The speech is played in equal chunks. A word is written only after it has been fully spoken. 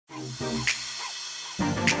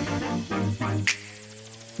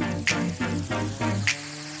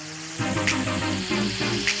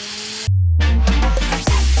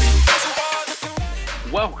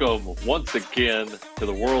Welcome once again to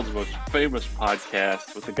the world's most famous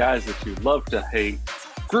podcast with the guys that you love to hate,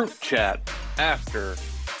 Group Chat After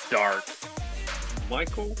Dark.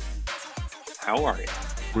 Michael, how are you?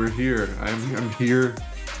 We're here. I'm here.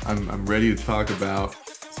 I'm ready to talk about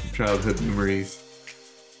some childhood memories.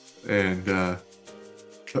 And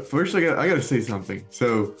but first, I got to say something.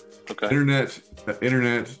 So, Okay. the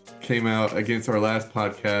internet came out against our last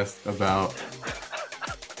podcast about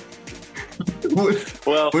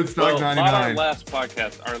Woodstock 99. Not our last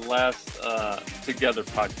podcast. Our last together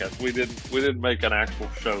podcast. We didn't make an actual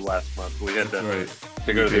show last month. We had to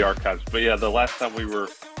go to the archives. But yeah, the last time we were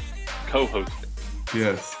co-hosting.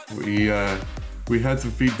 Yes, we had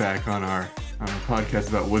some feedback on our podcast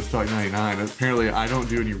about Woodstock 99. Apparently, I don't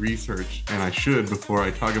do any research, and I should before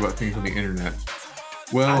I talk about things on the internet.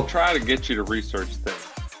 Well, I try to get you to research things.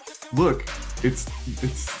 Look, it's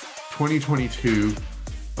 2022.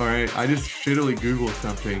 All right, I just shittily Google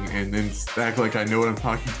something and then act like I know what I'm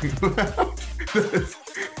talking about.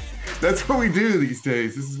 That's what we do these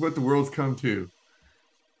days. This is what the world's come to.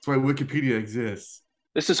 That's why Wikipedia exists.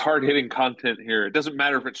 This is hard-hitting content here. It doesn't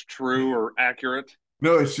matter if it's true or accurate.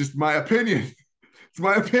 No, it's just my opinion. It's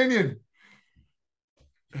my opinion.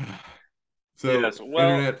 So, yes, well,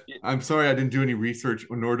 internet, I'm sorry I didn't do any research,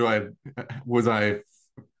 nor was I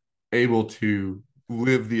able to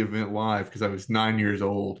live the event live because I was 9 years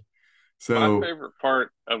old. So my favorite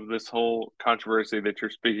part of this whole controversy that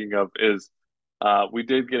you're speaking of is we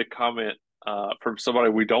did get a comment from somebody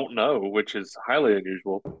we don't know, which is highly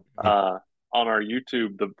unusual, on our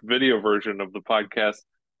YouTube, the video version of the podcast.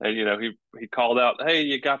 And, you know, he called out, hey,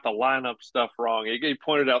 you got the lineup stuff wrong. He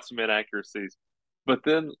pointed out some inaccuracies. But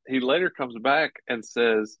then he later comes back and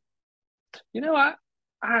says, you know, I'm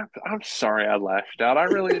sorry I lashed out. I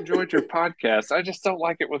really enjoyed your podcast. I just don't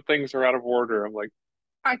like it when things are out of order. I'm like,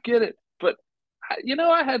 I get it. But,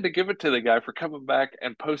 I had to give it to the guy for coming back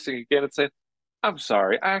and posting again and saying, I'm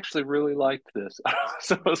sorry. I actually really liked this.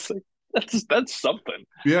 So I was like, that's something.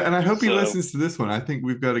 Yeah, and I hope he listens to this one. I think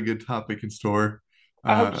we've got a good topic in store.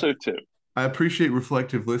 I hope so too. I appreciate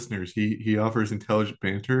reflective listeners. He offers intelligent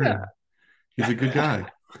banter. Yeah. And he's a good guy.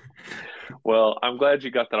 Well, I'm glad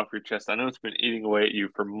you got that off your chest. I know it's been eating away at you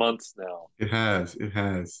for months now. It has.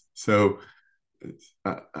 So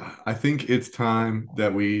I think it's time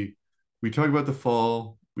that we talk about the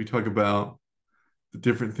fall. We talk about the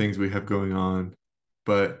different things we have going on,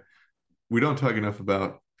 but we don't talk enough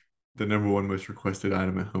about the number one most requested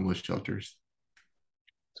item at homeless shelters.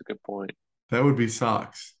 That's a good point. That would be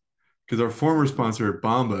socks, because our former sponsor,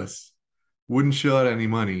 Bombas, wouldn't shell out any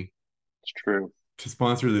money. It's true. To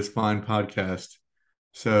sponsor this fine podcast.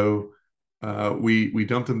 So we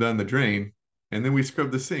dumped them down the drain, and then we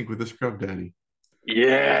scrubbed the sink with a Scrub Daddy.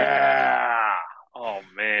 Yeah. Oh,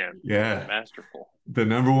 man. Yeah. Masterful. The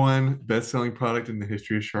number one best-selling product in the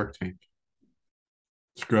history of Shark Tank.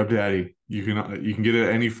 Scrub Daddy. You can get it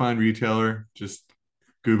at any fine retailer. Just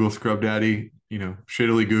Google Scrub Daddy.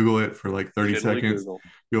 Shittily Google it for like 30 seconds. Google.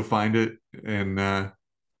 You'll find it, and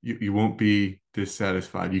you won't be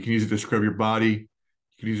dissatisfied. You can use it to scrub your body. You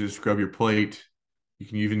can use it to scrub your plate. You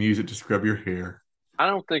can even use it to scrub your hair. I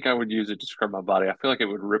don't think I would use it to scrub my body. I feel like it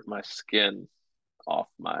would rip my skin off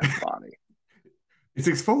my body. It's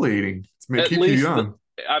exfoliating. It's keep you young.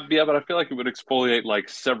 But I feel like it would exfoliate like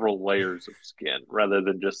several layers of skin rather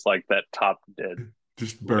than just like that top dead.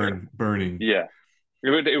 Just burning. Yeah. It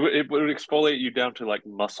would exfoliate you down to like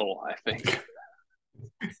muscle, I think.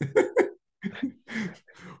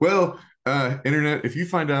 Well, internet, if you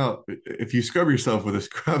scrub yourself with a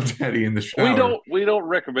Scrub Daddy in the shower. We don't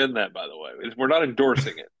recommend that, by the way. We're not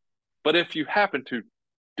endorsing it. But if you happen to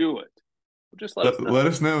do it, just let us know. Let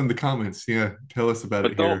us know in the comments. Yeah, tell us about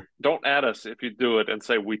it here. Don't add us if you do it and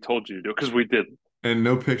say we told you to do it, because we didn't. And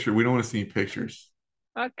no picture. We don't want to see any pictures.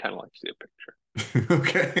 I'd kind of like to see a picture.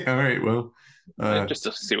 Okay. All right. Well, just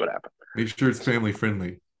to see what happens. Make sure it's family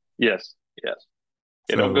friendly. Yes. Yeah,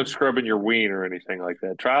 don't go scrubbing your ween or anything like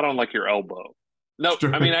that. Try it on like your elbow. No,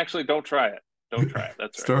 actually, don't try it. Don't try it.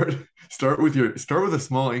 That's right. Start with a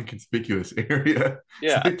small inconspicuous area.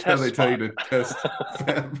 Yeah, that's how they tell you to test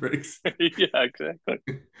fabrics. Yeah, exactly.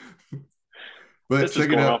 But this check is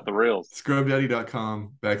going it out. Off the rails.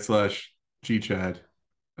 Scrubdaddy.com/GChad.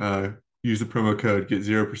 Use the promo code, get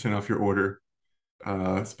 0% off your order.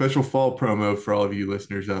 Special fall promo for all of you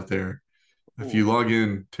listeners out there. If you log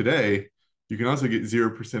in today, you can also get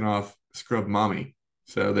 0% off Scrub Mommy.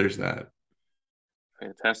 So there's that.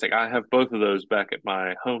 Fantastic. I have both of those back at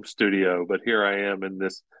my home studio, but here I am in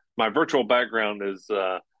this. My virtual background is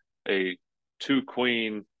a two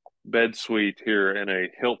queen bed suite here in a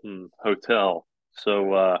Hilton hotel.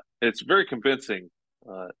 So it's very convincing.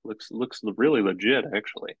 Looks really legit,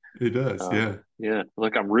 actually. It does, yeah. Yeah,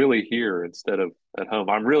 like I'm really here instead of at home.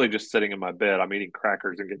 I'm really just sitting in my bed. I'm eating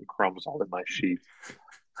crackers and getting crumbs all in my sheets.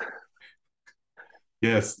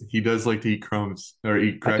 Yes, he does like to eat crumbs or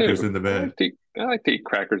eat I crackers do. in the bed. I like to eat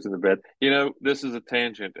crackers in the bed. This is a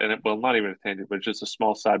tangent, and well, not even a tangent, but just a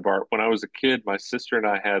small sidebar. When I was a kid, my sister and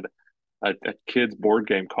I had a kids board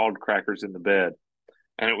game called Crackers in the Bed,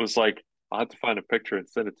 and it was like I'll have to find a picture and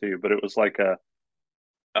send it to you, but it was like a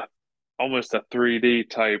almost a 3D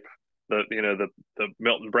type, the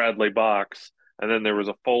Milton Bradley box, and then there was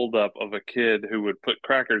a fold up of a kid who would put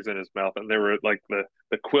crackers in his mouth, and there were like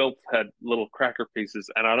the quilt had little cracker pieces,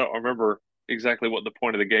 and I don't remember exactly what the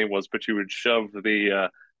point of the game was, but you would shove the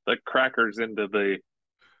crackers into the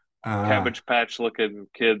Ah, Cabbage Patch looking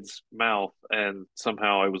kid's mouth, and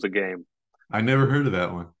somehow it was a game. I never heard of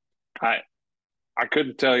that one. I I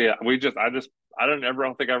couldn't tell you. I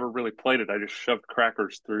don't think I ever really played it. I just shoved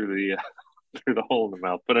crackers through the through the hole in the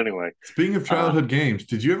mouth. But anyway, Speaking of uh, childhood games,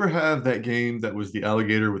 did you ever have that game that was the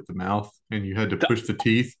alligator with the mouth and you had to the push the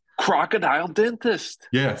teeth? Crocodile Dentist.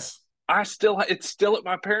 Yes. It's still at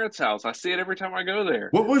my parents' house. I see it every time I go there.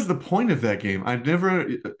 What was the point of that game? I never,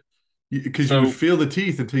 because you would So feel the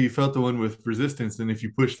teeth until you felt the one with resistance, and if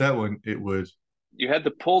you push that one, it would you had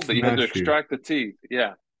to smash you. extract the teeth.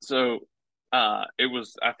 Yeah. So it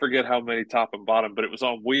was I forget how many top and bottom, but it was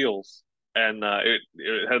on wheels, and it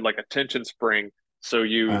had like a tension spring. So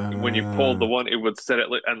you when you pulled the Uh, one, it would set it,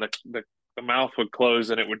 and the mouth would close,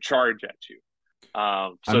 and it would charge at you. I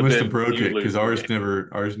So must have then broke you it because lose the game.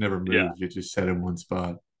 ours never Yeah. moved. It just sat in one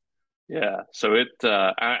spot. Yeah. So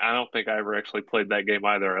I don't think I ever actually played that game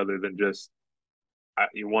either, other than just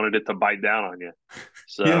you wanted it to bite down on you. Yeah.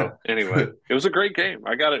 So anyway, it was a great game.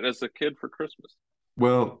 I got it as a kid for Christmas.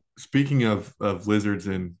 Well, speaking of lizards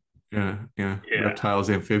and Yeah. reptiles,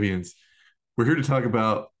 amphibians, we're here to talk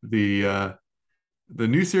about the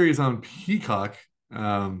new series on Peacock.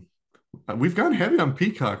 Um, we've gone heavy on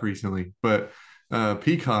Peacock recently, but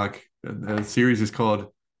Peacock, the series is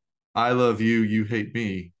called "I Love You, You Hate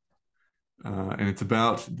Me," and it's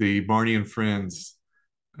about the Barney and Friends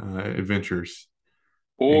adventures.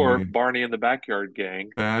 Or And Barney in the Backyard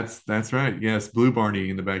Gang. that's right. Yes, Blue Barney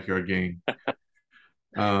in the Backyard Gang.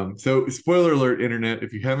 So spoiler alert, internet,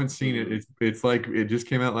 if you haven't seen it, Mm. it's like it just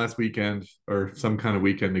came out last weekend or some kind of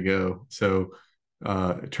weekend ago. So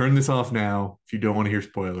turn this off now if you don't want to hear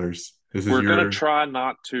spoilers. This is We're gonna your try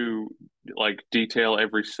not to like detail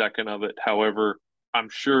every second of it. However, I'm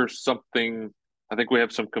sure something. I think we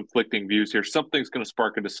have some conflicting views here. Something's going to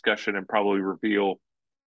spark a discussion and probably reveal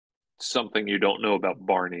something you don't know about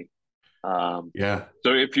Barney. Um, yeah.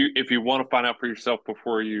 so if you want to find out for yourself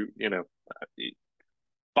before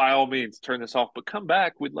by all means turn this off. But come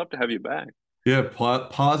back. We'd love to have you back. Yeah,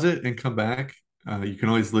 pause it and come back. You can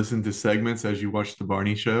always listen to segments as you watch the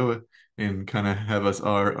Barney show and kind of have us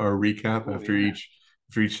our recap Oh yeah, after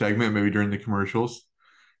each segment, maybe during the commercials.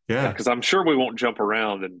 yeah. Yeah. Because I'm sure we won't jump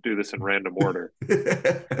around and do this in random order.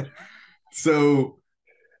 So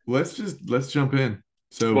let's jump in.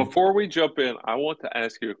 So Before we jump in, I want to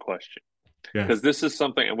ask you a question because yes, this is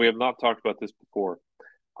something, and we have not talked about this before.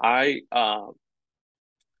 I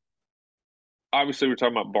Obviously we're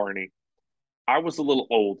talking about Barney. I was a little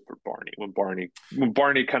old for Barney when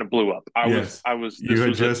Barney kind of blew up. yes. I was this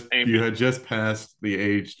was aimed You at had just passed the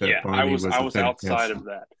age that yeah. Barney was I a was thing. outside Yes. of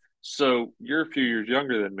that. So you're a few years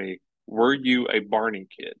younger than me. Were you a Barney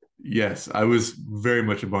kid? Yes, I was very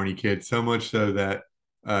much a Barney kid, so much so that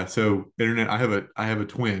so internet I have a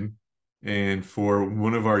twin, and for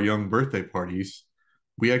one of our young birthday parties,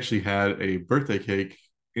 we actually had a birthday cake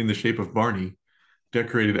in the shape of Barney,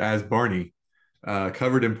 decorated as Barney,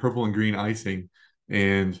 covered in purple and green icing.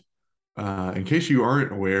 And in case you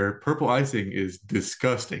aren't aware, purple icing is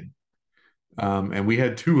disgusting. And we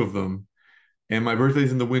had two of them. And my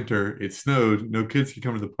birthday's in the winter. It snowed. No kids could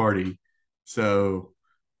come to the party. So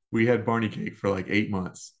we had Barney cake for like 8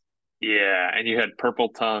 months. Yeah, and you had purple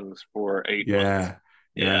tongues for 8 months. Yeah.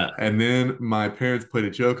 Yeah. Yeah. And then my parents played a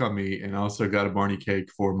joke on me and also got a Barney cake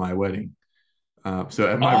for my wedding. So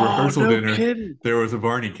at my Oh, rehearsal no dinner, kidding. there was a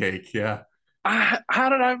Barney cake. Yeah. How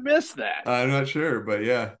did I miss that? I'm not sure, but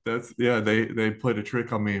yeah, they played a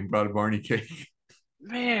trick on me and brought a Barney cake.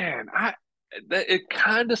 Man, it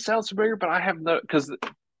kind of sounds familiar, but I have no because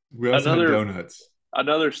We also had another donuts.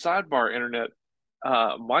 another sidebar internet.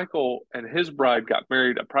 Michael and his bride got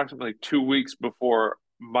married approximately 2 weeks before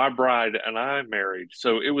my bride and I married.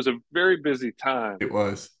 So it was a very busy time. It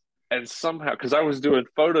was. And somehow, because I was doing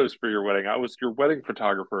photos for your wedding, I was your wedding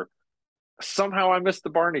photographer. Somehow I missed the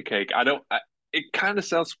Barney cake. I don't, I, it kind of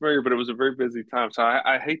sounds familiar, but it was a very busy time. So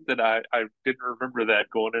I hate that I didn't remember that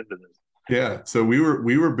going into this. Yeah, so we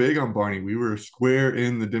were big on Barney. We were square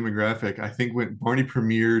in the demographic. I think when Barney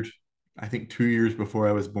premiered, I think 2 years before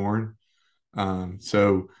I was born.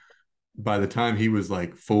 So by the time he was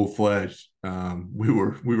like full fledged, we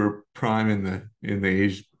were prime in the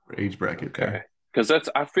age bracket Okay. there. Because that's,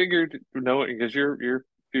 I figured, knowing, because you're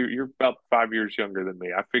about 5 years younger than me.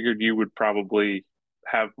 I figured you would probably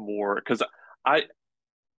have more, because I,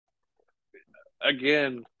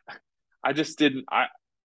 again, I just didn't,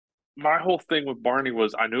 my whole thing with Barney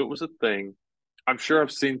was I knew it was a thing. I'm sure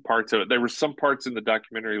I've seen parts of it. There were some parts in the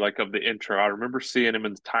documentary, like of the intro. I remember seeing him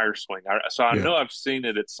in the tire swing. So I Yeah. know I've seen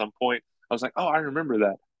it at some point. I was like, oh, I remember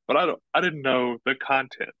that, but I didn't know the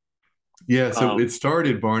content. Yeah, so Um, it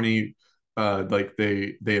started Barney, like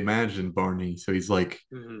they imagined Barney. So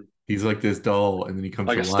mhm. he's like this doll and then he comes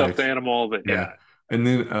Like to a stuffed life. animal that, Yeah. yeah, And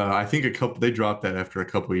then I think a couple they dropped that after a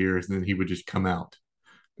couple of years and then he would just come out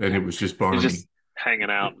and yeah. it was just He's just Barney.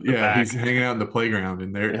 hanging out in the Yeah, he's back. hanging out in the playground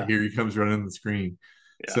and there Yeah, here he comes running the screen.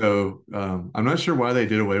 yeah. So I'm not sure why they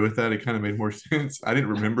did away with that. It kind of made more sense. I didn't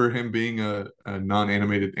remember him being a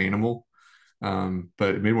non-animated animal,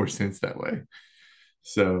 but it made more sense that way.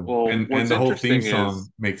 So Well, and what's the whole theme interesting song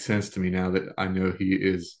is, makes sense to me now that I know he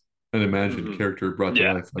is an imagined mhm. character brought to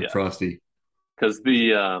Yeah, life like yeah. Frosty. Because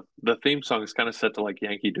the theme song is kind of set to like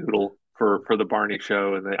Yankee Doodle for the Barney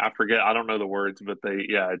show, and I forget, I don't know the words, but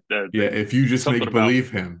Yeah, if you just something make about,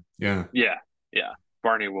 believe him. Yeah. yeah, yeah,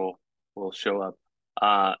 Barney will show up.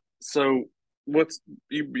 So what's,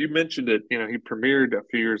 you mentioned it, he premiered a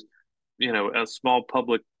few years, a small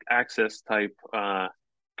public access type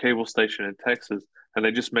cable station in Texas, and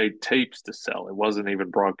they just made tapes to sell. It wasn't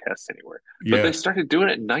even broadcast anywhere, but they Yeah. started doing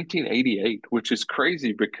it in 1988, which is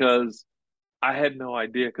crazy because I had no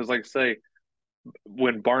idea. Because, like I say,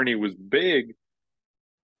 when Barney was big,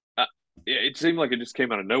 uh, it seemed like it just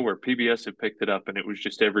came out of nowhere. PBS had picked it up, and it was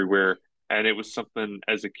just everywhere. And it was something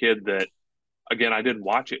as a kid that, again, I didn't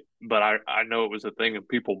watch it, but I know it was a thing, and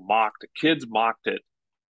people mocked it. Kids mocked it.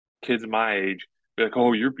 Kids my age, be like,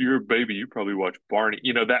 "Oh, you're a baby. You probably watch Barney."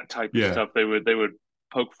 That type of Yeah. stuff. They would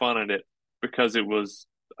poke fun at it because it was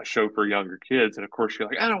a show for younger kids. And of course, you're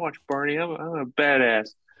like, "I don't watch Barney. I'm a badass."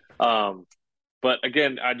 Um, but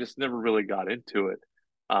again, I just never really got into it.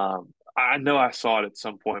 I know I saw it at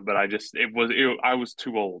some point, but I was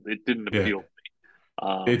too old. It didn't Yeah. appeal to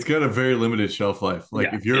me. It's got a very limited shelf life.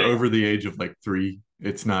 Like Yeah, if you're yeah, over the age of like 3,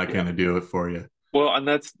 it's not yeah, going to do it for you. well, and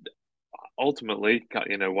that's ultimately,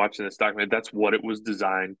 watching this documentary, that's what it was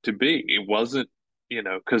designed to be. It wasn't,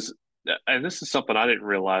 because, and this is something I didn't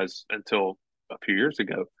realize until a few years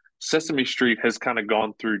ago. Sesame Street has kind of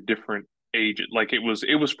gone through different ages. Like it was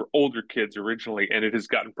for older kids originally, and it has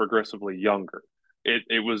gotten progressively younger.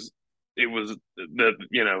 It was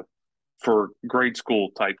for grade school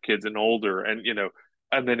type kids and older,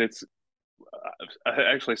 and then it's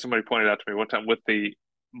actually somebody pointed out to me one time with the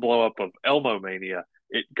blow up of Elmo Mania,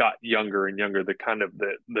 it got younger and younger. The kind of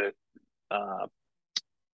the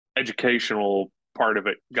educational part of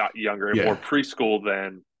it got younger and more Yeah. preschool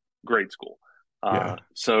than grade school. Yeah.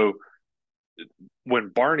 So when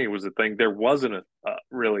Barney was a thing, there wasn't a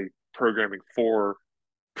really programming for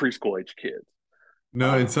preschool age kids.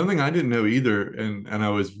 No, and Uh, something I didn't know either, and I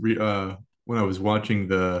was when I was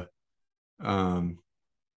watching um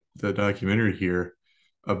the documentary here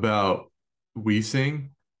about We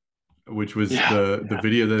Sing, which was yeah, the yeah.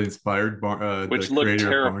 video that inspired the Which looked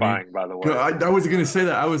creator of Barney. terrifying, by the way. I was gonna say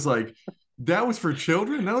that. I was like, that was for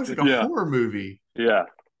children? That looks like a Yeah, horror movie. yeah.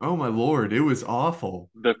 Oh my Lord, it was awful.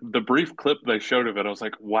 The brief clip they showed of it, I was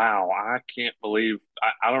like, wow, I can't believe,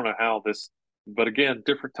 I don't know how this, but again,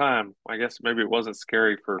 different time. I guess maybe it wasn't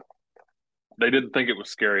scary for, they didn't think it was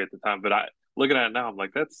scary at the time, but I looking at it now, I'm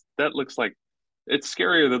like, that looks like it's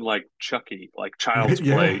scarier than like Chucky, like Child's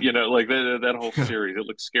Play, Yeah. like that whole Yeah. series. It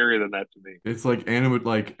looks scarier than that to me. It's like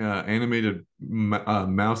animated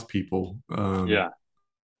mouse people, Yeah,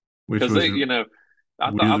 which because was I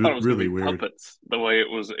thought it was gonna really be weird. puppets the way it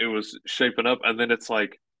was shaping up, and then it's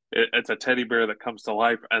like it's a teddy bear that comes to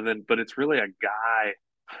life, and then but it's really a guy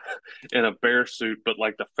in a bear suit, but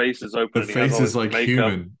like the face is open The and he has face all is this like makeup.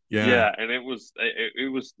 human. Yeah. Yeah, and it was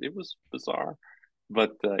bizarre,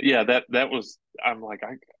 but yeah, that was, I'm like,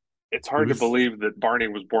 it's It hard to was believe that Barney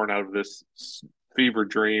was born out of this fever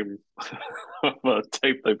dream of a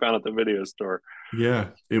tape they found at the video store. Yeah,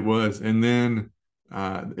 it was. And then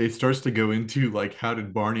it starts to go into like how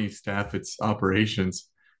did Barney staff its operations?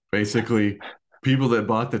 Basically, people that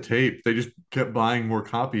bought the tape, they just kept buying more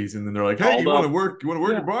copies, and then they're like, "Hey, Called you want to up. work? You want to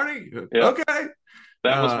work Yeah. at Barney? Yeah. Okay."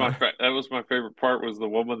 That was Uh, that was my favorite part was the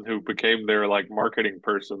woman who became their like marketing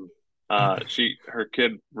person. Her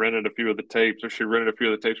kid rented a few of the tapes, or she rented a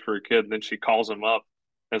few of the tapes for her kid, and then she calls him up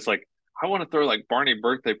and it's like, I want to throw like Barney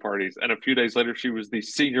birthday parties. And a few days later she was the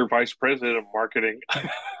senior vice president of marketing.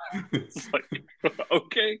 It's like,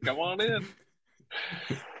 okay, come on in.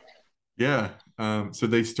 yeah. So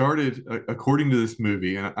they started, according to this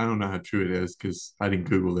movie, and I don't know how true it is because I didn't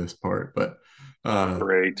Google this part, but Oh, uh,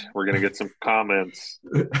 great. We're gonna get some comments.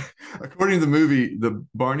 according to the movie, the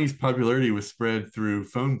Barney's popularity was spread through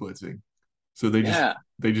phone blitzing. So Yeah.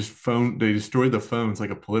 they destroyed the phones like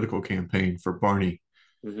a political campaign for Barney,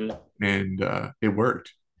 Hmm. and it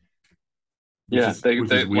worked, Yeah, which they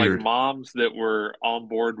is like weird. moms that were on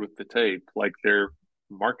board with the tape, like their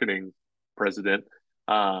marketing president,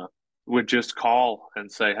 uh, would just call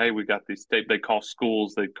and say, "Hey, we got these tape." They call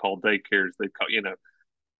schools, they call daycares, they call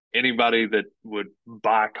anybody that would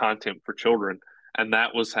buy content for children, and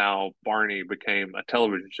that was how Barney became a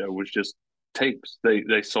television show. Was just tapes. They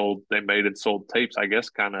made and sold tapes. I guess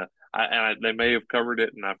kind of. They may have covered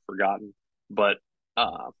it, and I've forgotten, but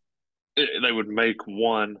uh, they would make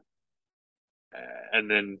one and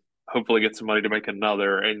then hopefully get some money to make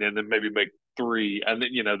another, and then maybe make three, and then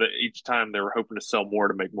that each time they were hoping to sell more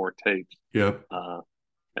to make more tapes. Yep. Uh,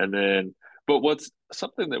 and then, but what's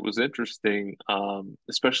something that was interesting,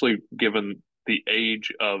 especially given the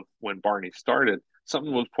age of when Barney started,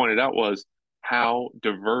 something was pointed out was how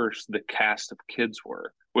diverse the cast of kids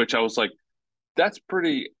were, which I was like, that's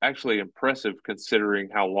pretty actually impressive considering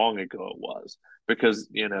how long ago it was. Because,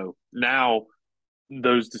 now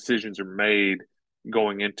those decisions are made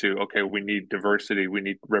going into, okay, we need diversity, we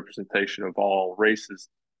need representation of all races.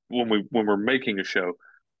 When we're making a show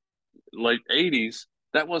late 80s,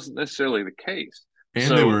 that wasn't necessarily the case. And they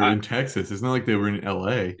So were I in Texas. It's not like they were in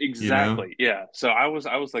LA, you know? exactly, yeah. So I was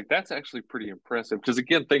like, that's actually pretty impressive because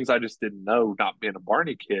again, things I just didn't know, not being a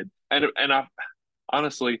Barney kid, and I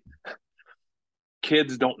honestly,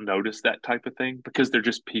 kids don't notice that type of thing because they're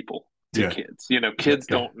just people to Yeah. kids. Kids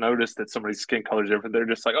Yeah. don't notice that somebody's skin color is different. They're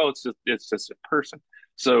just like, oh, it's just a person.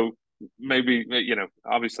 So maybe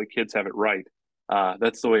obviously kids have it right.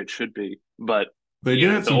 That's the way it should be. But They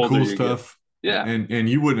did have the some older cool you get, stuff, yeah, and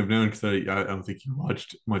you wouldn't have known because I don't think you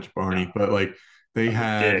watched much no, Barney, but like they I'm a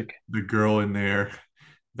had dick. the girl in there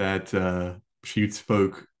that she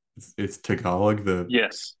spoke it's Tagalog,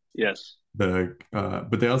 Yes, yes.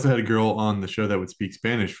 but they also had a girl on the show that would speak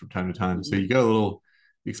Spanish from time to time. So Hmm. you got a little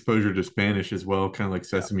exposure to Spanish as well, kind of like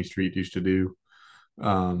Yeah. Sesame Street used to do.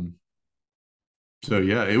 Um, so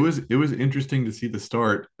yeah, it was interesting to see the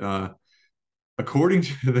start. According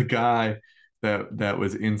to the guy that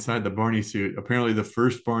was inside the Barney suit, apparently the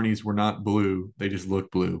first Barneys were not blue; they just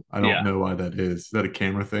look blue. I don't Yeah. know why that is. Is that a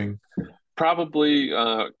camera thing? Probably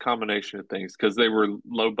a combination of things because they were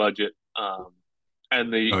low budget.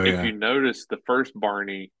 And Oh if you yeah, notice the first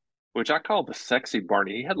Barney, which I call the sexy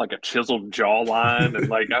Barney, he had like a chiseled jawline and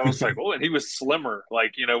like I was like, oh, and he was slimmer.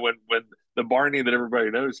 Like, when the Barney that everybody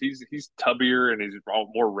knows, he's tubbier and he's all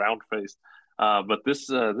more round faced. But this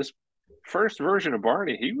first version of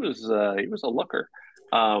Barney, he was a looker.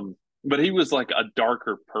 But he was like a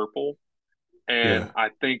darker purple, and yeah, I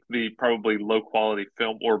think the probably low quality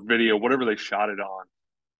film or video, whatever they shot it on,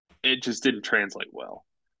 it just didn't translate well.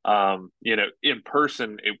 In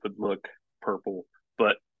person it would look purple,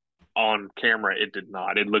 but on camera it did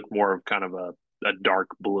not. It looked more of kind of a dark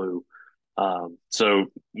blue. So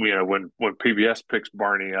when PBS picks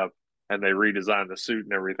Barney up and they redesigned the suit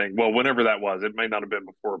and everything, well, whenever that was, it may not have been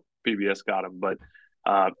before PBS got him, but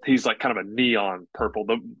he's like kind of a neon purple.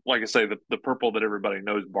 Like I say, the purple that everybody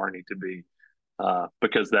knows Barney to be,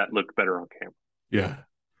 because that looked better on camera. yeah.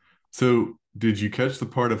 So did you catch the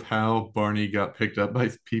part of how Barney got picked up by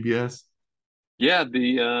PBS? Yeah,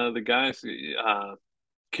 the guy's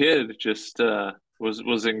kid just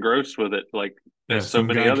was engrossed with it, like Yeah, as so some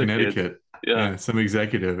many guy in other kids. Connecticut. Yeah, Yeah, some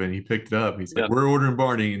executive, and he picked it up. He's like, yeah, "We're ordering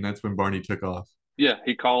Barney," and that's when Barney took off. yeah.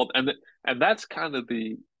 He called, and that's kind of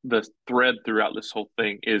the thread throughout this whole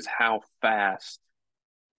thing is how fast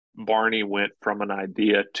Barney went from an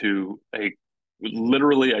idea to a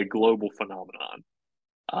literally a global phenomenon.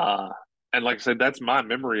 Uh, and like I said, that's my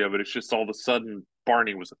memory of it. It's just all of a sudden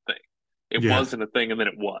Barney was a thing. It Yeah, wasn't a thing, and then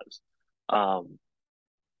it was. Um,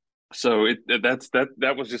 So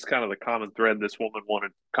that was just kind of the common thread. This woman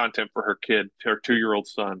wanted content for her kid, her 2-year-old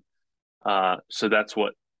son. So that's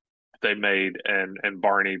what they made, and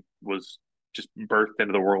Barney was just birthed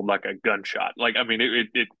into the world like a gunshot. Like I mean,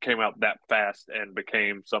 it came out that fast and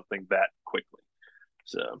became something that quickly.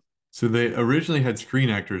 So So they originally had screen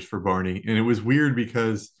actors for Barney, and it was weird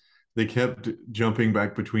because they kept jumping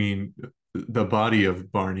back between the body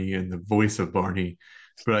of Barney and the voice of Barney.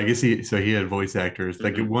 But I guess he had voice actors.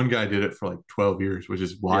 Like Hmm. one guy did it for like 12 years, which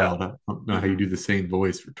is Yeah. wild. I don't know how you Hmm. do the same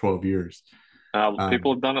voice for 12 years.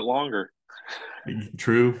 People Um, have done it longer.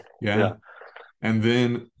 True, yeah. Yeah. And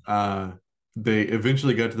then they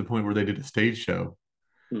eventually got to the point where they did a stage show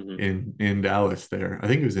Hmm. in Dallas there. I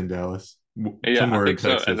think it was in Dallas, Yeah, I somewhere in think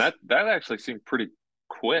so. And Texas. that actually seemed pretty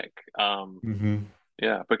quick. Hmm.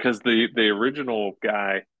 Yeah, because the original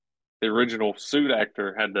guy, the original suit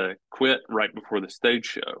actor had to quit right before the stage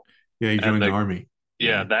show. Yeah, he And joined the army. yeah,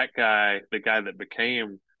 Yeah. that guy, the guy that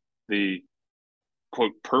became the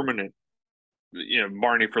quote permanent,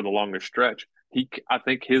 Barney for the longest stretch, I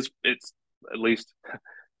think it's at least,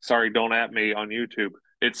 sorry, don't at me on YouTube.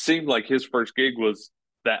 It seemed like his first gig was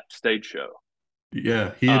that stage show.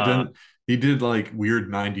 Yeah, Uh, he did like weird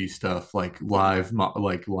 90s stuff like mhm.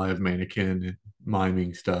 like live mannequin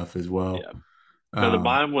miming stuff as well. Yeah. No, the Um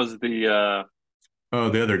mime was oh,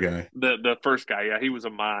 the other guy. the first guy. Yeah, he was a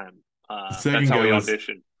mime. The That's second how guy he was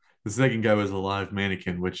auditioned. the second guy was a live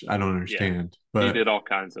mannequin, which I don't Yeah, understand, he but did all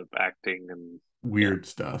kinds of acting and yeah, weird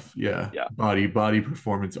stuff. Yeah. yeah. Body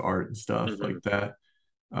performance art and stuff Hmm. like that.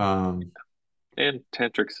 Um And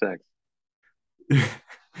tantric sex.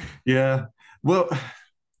 yeah. Well,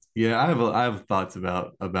 yeah, I have thoughts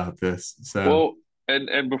about this. So, Well,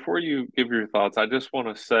 and before you give your thoughts, I just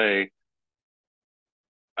want to say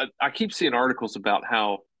I keep seeing articles about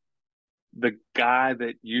how the guy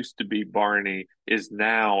that used to be Barney is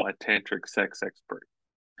now a tantric sex expert.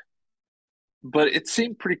 But it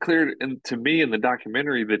seemed pretty clear to me in the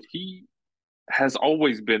documentary that he has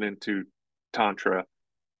always been into tantra,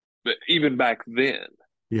 but even back then.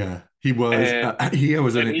 yeah, he was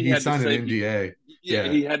And he he had to signed an say NDA. yeah,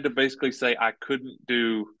 Yeah. he had to basically say I couldn't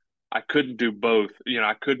do both.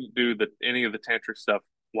 I couldn't do any of the tantric stuff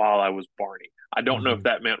while I was Barney. I don't know if Mhm.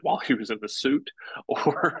 that meant while he was in the suit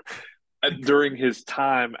or during his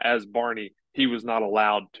time as Barney, he was not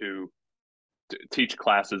allowed to teach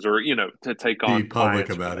classes or to take Be on public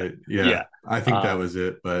clients for about that. it. Yeah. Yeah. I think that Um, was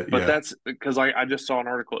it, but but yeah. that's because I just saw an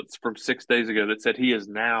article. It's from 6 days ago that said he is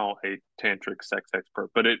now a tantric sex expert.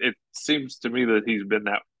 But it seems to me that he's been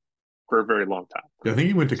that for a very long time. I think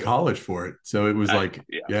he went to So college for it. So it was like,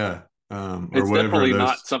 yeah, yeah, or it's whatever definitely those,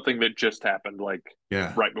 not something that just happened like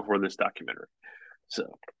yeah. right before this documentary.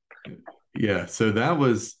 So Yeah, so that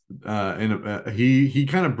was and he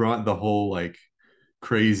kind of brought the whole like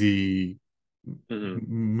crazy mhm.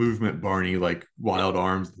 movement Barney like Yeah, wild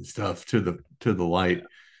arms and stuff to the light.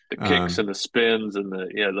 the kicks Um and the spins and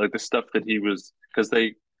like the stuff that he was because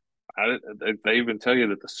they even tell you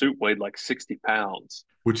that the suit weighed like 60 pounds,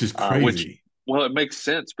 which is which crazy. well it makes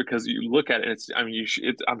sense because you look at it. It's I mean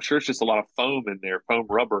I'm sure it's just a lot of foam in there, foam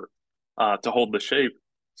rubber, to hold the shape.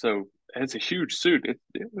 So it's a huge suit. It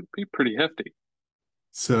would be pretty hefty.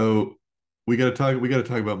 So we got to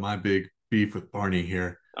talk about my big beef with Barney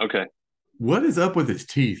here. Okay. What is up with his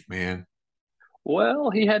teeth, man? Well,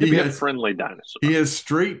 he had to He be a has friendly he dinosaur. has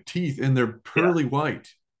straight teeth and they're Yeah. pearly white.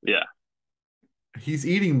 Yeah. He's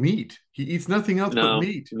eating meat. He eats nothing else but No,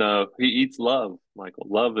 meat. no. He eats love, Michael.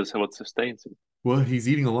 Love is what sustains him. Well, he's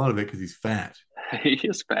eating a lot of it because he's fat. He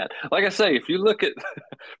is fat. Like I say, if you look at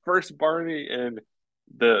first Barney and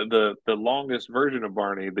the longest version of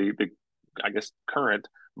Barney, the I guess current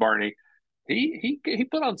Barney, he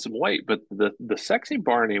put on some weight, but the sexy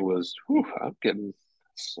Barney was. Whew, I'm getting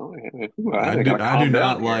so. Whew, I gotta calm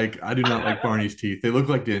down here. I do not like Barney's teeth. They look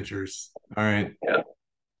like dentures. All right. Yeah. Okay.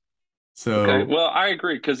 So Well, I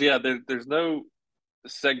agree because yeah, there's no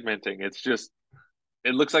segmenting. It's just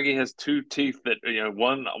it looks like he has two teeth that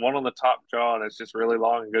one on the top jaw and it's just really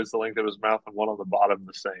long and goes the length of his mouth, and one on the bottom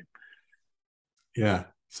the same. yeah.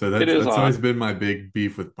 So It is that's always odd. been my big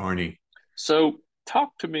beef with Barney. So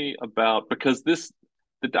talk to me about because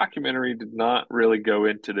the documentary did not really go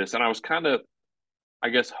into this, and I was kind of I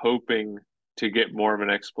guess hoping to get more of an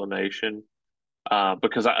explanation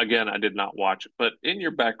because again I did not watch it. But in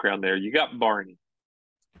your background there, you got Barney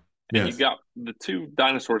and you Yes. got the two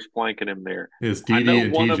dinosaurs flanking him there. It's I Dee know Dee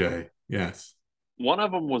and TJ. Yes. one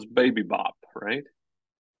of them was Baby Bop, right?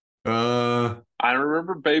 Uh I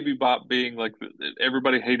remember Baby Bop being like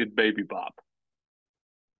everybody hated Baby Bop.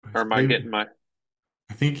 Or am I maybe getting my?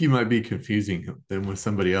 I think you might be confusing them with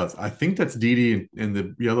somebody else. I think that's Dee Dee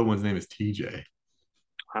and the other one's name is TJ.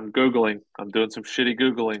 I'm googling. I'm doing some shitty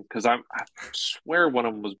googling because I swear one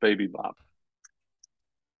of them was Baby Bop,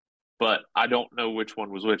 but I don't know which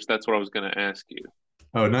one was which. That's what I was going to ask you.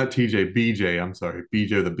 Oh, not TJ, BJ. I'm sorry.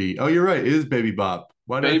 BJ the B. Oh, you're right. It is Baby Bop.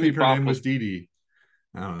 Why did I Baby think her Bop name was was Dee Dee?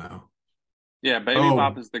 I don't know. Yeah, Baby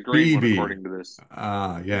Bop Oh, is the green one BB. according to this.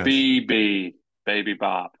 Ah, yes. BB, Baby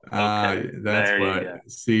Bop. Okay, That's there you what. go.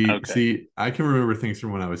 See, Okay, see, I can remember things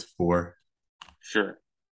from when I was 4. sure.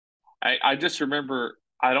 I just remember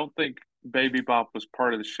I don't think Baby Bop was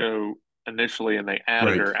part of the show initially, and they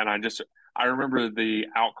added Right. her, and I remember the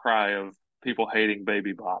outcry of people hating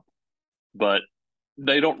Baby Bop, but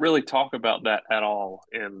they don't really talk about that at all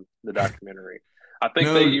in the documentary. I think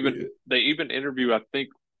No, they even interview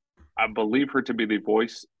I believe her to be the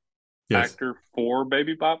voice yes. actor for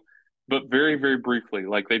Baby Bop, but very, very briefly.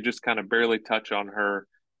 Like they just kind of barely touch on her.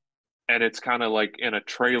 And it's kind of like in a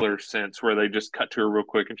trailer sense where they just cut to her real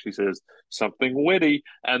quick and she says something witty.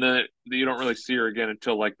 And then you don't really see her again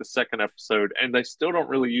until like the second episode. And they still don't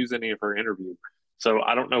really use any of her interview. So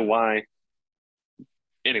I don't know why. I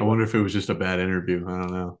Anyway, wonder if it was just a bad interview. I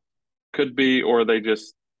don't know. could be, or they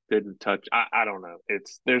just didn't touch. I don't know.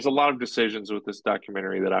 There's a lot of decisions with this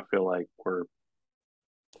documentary that I feel like were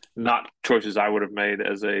not choices I would have made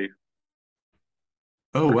as a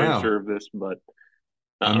Oh, producer wow. of this, but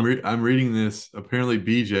I'm reading this. Apparently,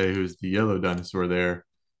 BJ, who's the yellow dinosaur there,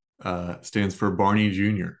 stands for Barney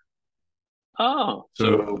Jr. oh, so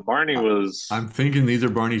So Barney was I'm thinking these are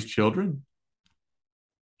Barney's children.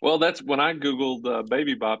 well. That's when I googled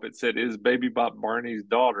Baby Bop. It said is Baby Bop Barney's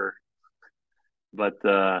daughter, but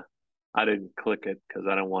I didn't click it because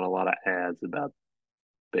I don't want a lot of ads about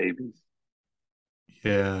babies.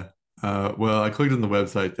 Yeah. Well, I clicked on the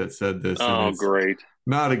website that said this, and Oh, it's great!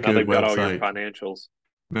 not a Now good they've got all your website. financials.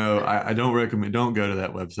 No, I don't recommend. Don't go to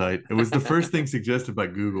that website. It was the first thing suggested by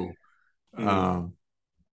Google. Hmm. Um,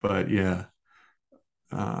 but yeah.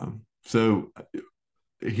 So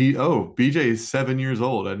BJ is 7 years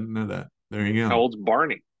old. I didn't know that. There you How go. old's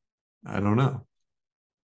Barney? I don't know.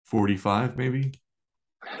 45 maybe.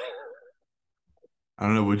 I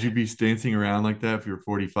don't know. Would you be dancing around like that if you were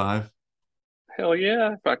 45? Hell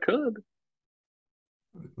yeah, if I could.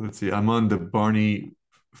 Let's see. I'm on the Barney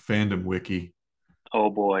fandom wiki. Oh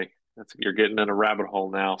boy, that's you're getting in a rabbit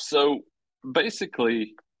hole now. So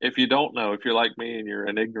basically, if you don't know, if you're like me and you're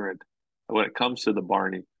an ignorant when it comes to the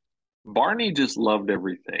Barney, Barney just loved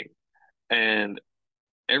everything. And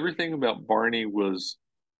everything about Barney was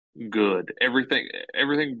good.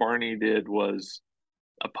 Everything Barney did was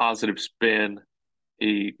a positive spin.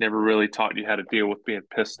 He never really taught you how to deal with being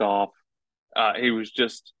pissed off. He was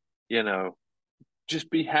just, you know, just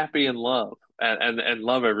be happy and love and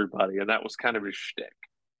love everybody. And that was kind of his shtick,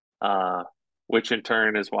 uh, which in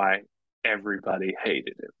turn is why everybody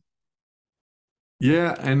hated him.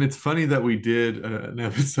 Yeah, and it's funny that we did an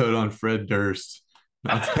episode on Fred Durst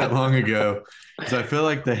not that long ago, because I feel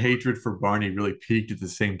like the hatred for Barney really peaked at the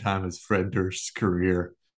same time as Fred Durst's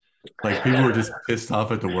career. Like people were just pissed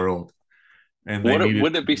off at the world, and they needed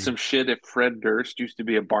Wouldn't it be to, some shit if Fred Durst used to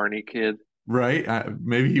be a Barney kid? right?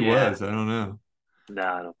 Maybe he Yeah. was. I don't know. No,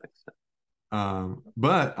 I don't think so.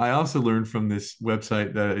 But I also learned from this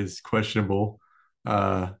website that is questionable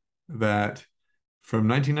that from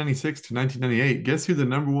 1996 to 1998, guess who the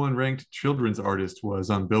number one ranked children's artist was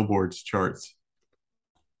on Billboard's charts?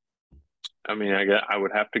 I mean, I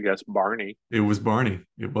would have to guess Barney. It was Barney.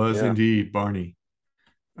 It was Yeah. indeed Barney,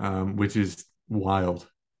 which is wild,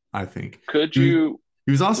 I think. Could He was, you,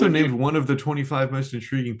 he was also would named you, one of the 25 most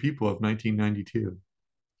intriguing people of 1992.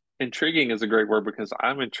 intriguing is a great word because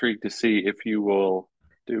I'm intrigued to see if you will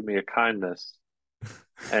do me a kindness.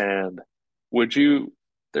 And would you,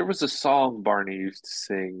 there was a song Barney used to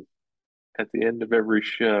sing at the end of every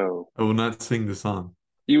show. I will not sing the song.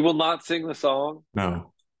 You will not sing the song?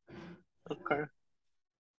 No, Okay.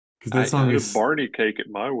 because I had a Barney cake at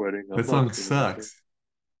my wedding. I'm that not song singing the song. sucks.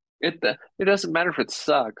 It doesn't matter if it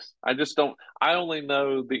sucks. I just don't, I only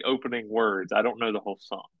know the opening words. I don't know the whole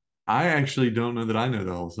song. I actually don't know that I know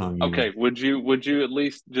the whole song either. Okay, would you at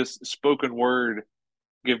least just spoken word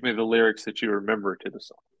give me the lyrics that you remember to the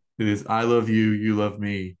song? It is "I love you, you love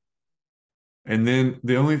me," and then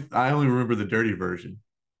I only remember the dirty version.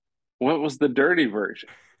 What was the dirty version?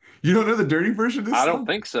 You don't know the dirty version of this I don't song?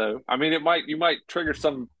 think so. I mean, you might trigger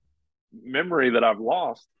some memory that I've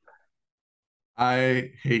lost.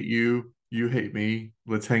 I hate you, you hate me.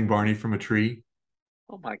 Let's hang Barney from a tree.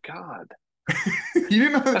 Oh my God. You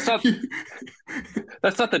didn't know. That's not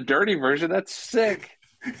that's not the dirty version. That's sick.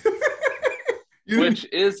 You Which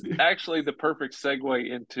didn't. is actually the perfect segue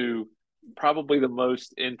into probably the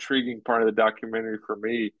most intriguing part of the documentary for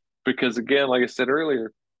me. Because again, like I said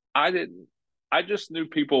earlier, I didn't I just knew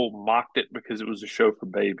people mocked it because it was a show for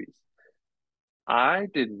babies. I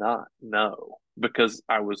did not know because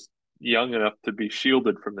I was young enough to be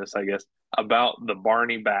shielded from this, I guess, about the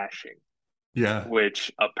Barney bashing, Yeah.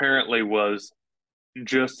 which apparently was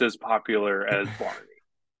just as popular as Barney.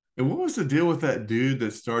 And what was the deal with that dude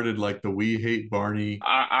that started like the We Hate Barney?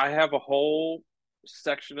 I have a whole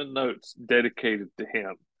section of notes dedicated to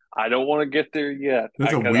him. I don't want to get there yet.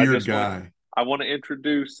 That's a I weird just want guy. I want to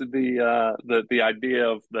introduce the idea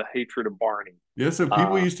of the hatred of Barney. Yeah, so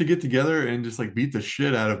people Uh, used to get together and just like beat the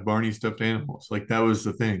shit out of Barney stuffed animals. Like that was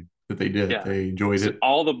the thing that they did. yeah, They enjoyed so it.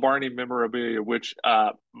 all the Barney memorabilia, which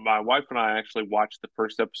my wife and I actually watched the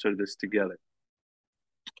first episode of this together.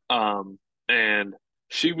 And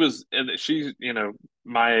she's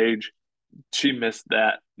my age. She missed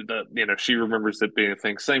that. She remembers it being a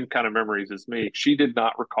thing. Same kind of memories as me. She did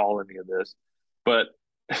not recall any of this, but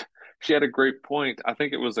she had a great point. I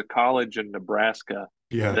think it was a college in Nebraska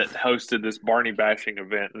Yeah. that hosted this Barney bashing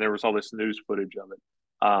event, and there was all this news footage of it.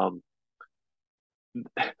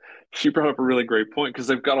 She brought up a really great point because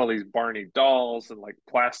they've got all these Barney dolls and like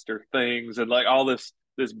plaster things and like all this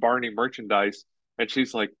Barney merchandise, and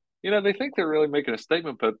she's like, they think they're really making a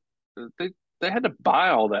statement, but they they had to buy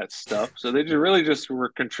all that stuff, so they just really just were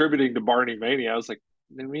contributing to Barney Mania. I was like,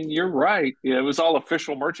 I mean, you're right. Yeah, it was all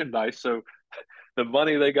official merchandise, so the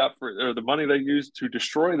money they got or the money they used to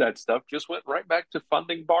destroy that stuff just went right back to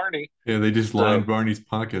funding Barney. Yeah, they just So lined Barney's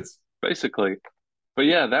pockets. basically, but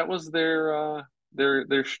yeah, that was their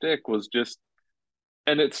shtick was just,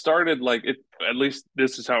 and it started like it. At least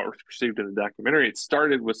this is how it was perceived in the documentary. It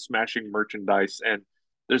started with smashing merchandise, and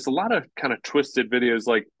there's a lot of kind of twisted videos,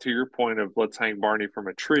 like to your point of let's hang Barney from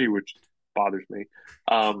a tree, which bothers me.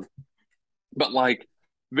 Um, but like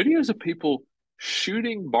videos of people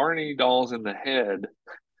shooting Barney dolls in the head,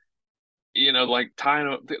 like tying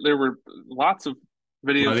up. There were lots of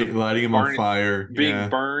videos of Lighting him on Barney fire. being Yeah.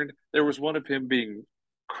 burned. There was one of him being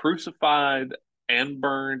crucified and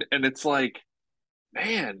burned, and it's like,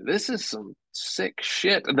 man, this is some sick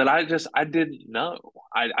shit that I didn't know.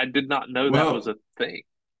 I did not know that was Well, a thing.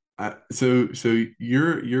 so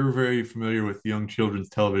you're very familiar with young children's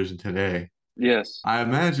television today. Yes, I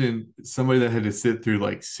imagine somebody that had to sit through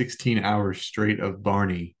like 16 hours straight of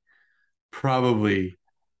Barney probably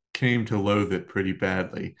came to loathe it pretty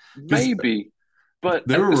badly. Because maybe, but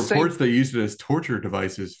there at were the same, reports they used it as torture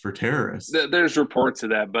devices for terrorists. there's reports of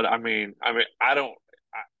that. But I don't.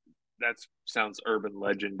 I, that sounds urban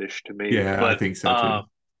legendish to me. Yeah, I But think so too.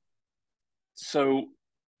 so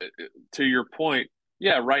to your point,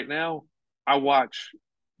 yeah, right now I watch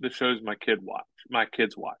the shows my kids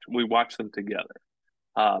watch. We watch them together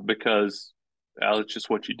because it's just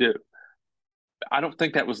what you do. I don't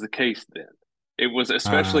think that was the case then. It was, Uh,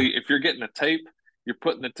 especially if you're getting a tape, you're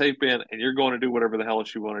putting the tape in and you're going to do whatever the hell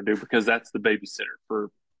else you want to do because that's the babysitter for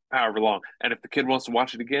however long. And if the kid wants to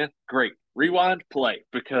watch it again, great. Rewind, play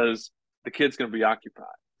because the kid's going to be occupied.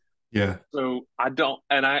 yeah. So I don't,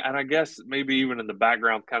 and I guess maybe even in the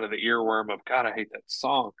background, kind of the earworm of God, I hate that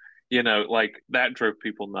song. Like that drove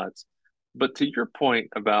people nuts. But to your point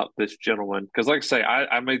about this gentleman, because like I say,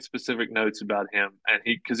 I made specific notes about him, and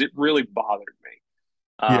because it really bothered me.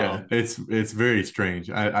 Yeah, it's very strange.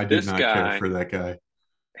 I did This not care guy, for that guy.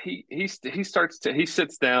 he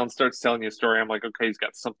sits down, starts telling you a story. I'm like, okay, he's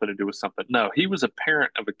got something to do with something. No, he was a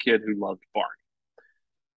parent of a kid who loved Barney,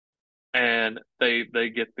 and they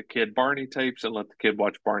get the kid Barney tapes and let the kid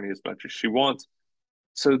watch Barney as much as she wants.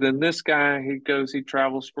 So then this guy, he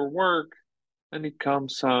travels for work, and he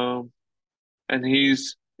comes home, and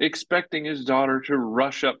he's expecting his daughter to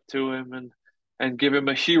rush up to him and give him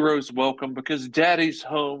a hero's welcome because daddy's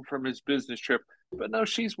home from his business trip. But no,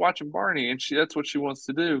 she's watching Barney, and that's what she wants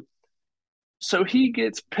to do. So he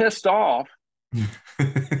gets pissed off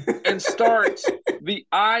and starts the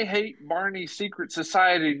I Hate Barney Secret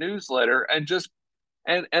Society newsletter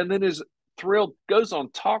and then is thrilled, goes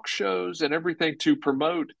on talk shows and everything to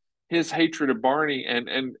promote his hatred of Barney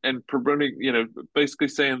and promoting, basically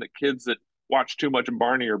saying that kids that watch too much of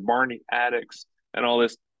Barney are Barney addicts and all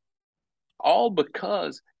this, all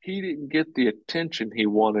because he didn't get the attention he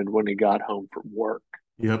wanted when he got home from work.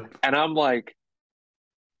 Yep. And I'm like,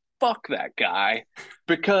 fuck that guy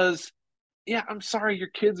because yeah, I'm sorry, your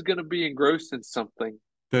kid's going to be engrossed in something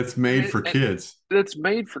That's made for and kids. that's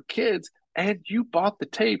made for kids, and you bought the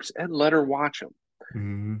tapes and let her watch them.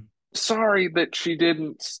 Mhm. Sorry that she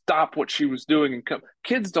didn't stop what she was doing and come.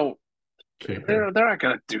 Kids don't. Care. They're not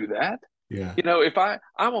going to do that. Yeah. If I'm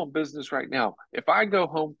on business right now, if I go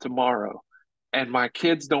home tomorrow and my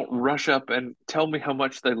kids don't rush up and tell me how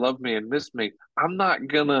much they love me and miss me, I'm not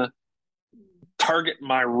gonna target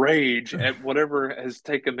my rage at whatever has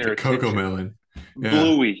taken The their Coco attention. Melon. Yeah.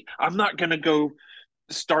 Bluey. I'm not gonna go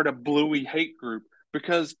start a Bluey hate group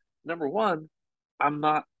because number one, I'm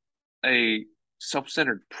not a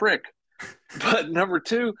self-centered prick, but number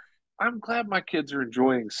two, I'm glad my kids are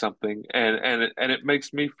enjoying something, and it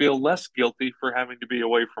makes me feel less guilty for having to be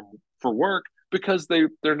away from for work because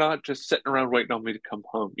they're not just sitting around waiting on me to come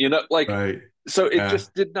home. Like Right. so it Yeah.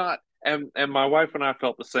 just did not. And my wife and I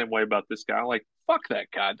felt the same way about this guy. Like, fuck that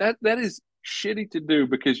guy. That is shitty to do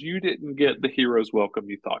because you didn't get the hero's welcome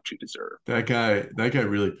you thought you deserved. That guy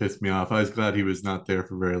really pissed me off. I was glad he was not there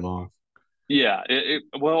for very long. Yeah,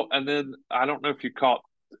 well, and then I don't know if you caught,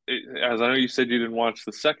 as I know you said you didn't watch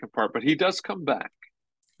the second part, but he does come back,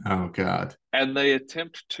 Oh God. and they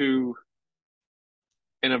attempt to,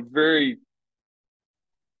 in a very,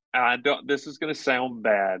 and I don't. This is going to sound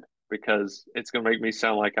bad because it's going to make me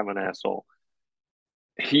sound like I'm an asshole.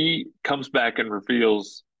 He comes back and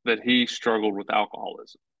reveals that he struggled with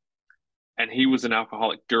alcoholism, and he was an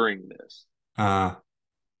alcoholic during this, Uh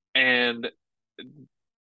and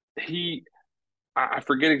he, I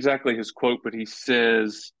forget exactly his quote, but he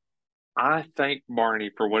says, "I thank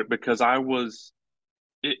Barney for what because I was."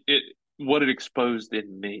 It what it exposed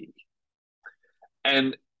in me.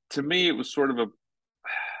 And to me, it was sort of a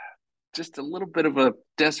just a little bit of a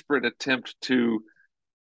desperate attempt to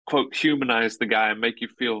quote humanize the guy and make you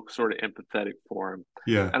feel sort of empathetic for him.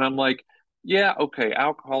 yeah. And I'm like, yeah, okay,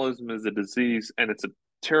 alcoholism is a disease and it's a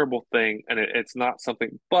terrible thing and it's not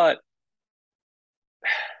something, but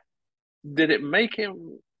did it make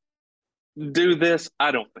him do this?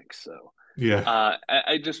 I don't think so. Yeah.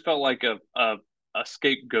 I just felt like a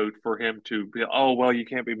scapegoat for him to be, oh, well, you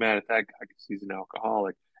can't be mad at that guy because he's an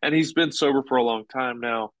alcoholic. And he's been sober for a long time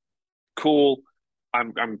now. Cool.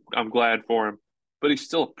 I'm glad for him. But he's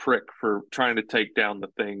still a prick for trying to take down the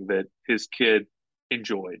thing that his kid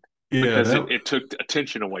enjoyed Yeah, because that it took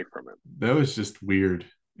attention away from him. that was just weird.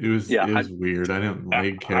 It was Yeah, it was weird. I didn't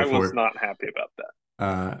like care I for was it. not happy about that.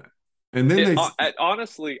 Uh and then they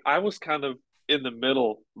Honestly, I was kind of in the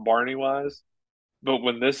middle Barney wise. But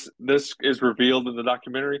when this is revealed in the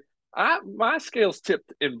documentary, I my scales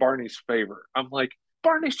tipped in Barney's favor. I'm like,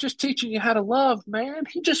 Barney's just teaching you how to love, man.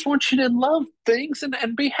 He just wants you to love things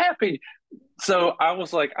and be happy. So I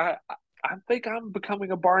was like, I think I'm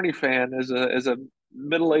becoming a Barney fan as a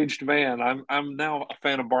middle-aged man. I'm now a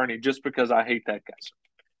fan of Barney just because I hate that guy.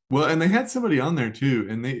 well, and they had somebody on there too,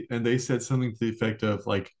 and they said something to the effect of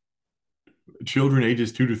like children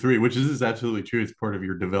ages 2 to 3, which is absolutely true. It's part of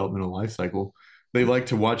your developmental life cycle. They like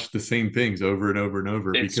to watch the same things over and over and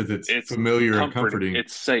over because it's It's familiar and comforting. comforting.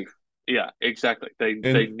 It's safe. Yeah, exactly. They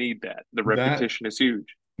And need that. The that repetition is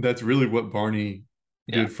huge. that's really what Barney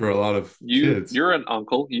Yeah. did for a lot of kids. You're an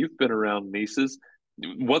uncle. You've been around nieces.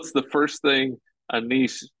 What's the first thing a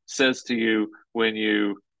niece says to you when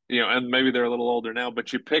and maybe they're a little older now,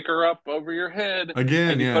 but you pick her up over your head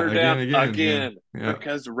Again, and you put yeah, her again, down again, yeah, again yeah.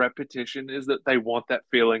 because repetition is that they want that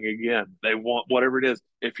feeling again. They want whatever it is.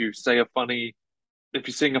 If you sing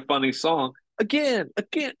a funny song, again,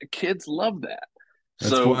 kids love that.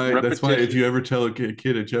 So That's why if repetition, you ever tell a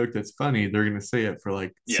kid a joke that's funny, they're gonna say it for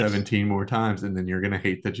like yes. 17 more times, and then you're gonna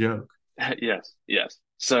hate the joke. Yes, yes.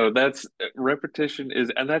 So that's repetition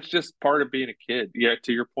is, and that's just part of being a kid. Yeah,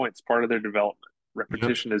 to your point, it's part of their development. Yep.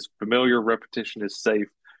 Repetition is familiar, repetition is safe.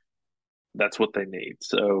 That's what they need.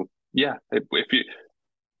 So yeah, if you,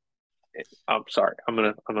 I'm sorry, I'm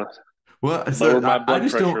gonna Well, lower so my I blood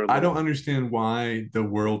just pressure don't a I little. don't understand why the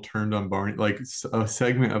world turned on Barney, like a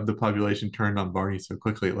segment of the population turned on Barney so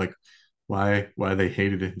quickly. Like why they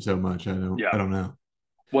hated him so much. I Yeah. don't know.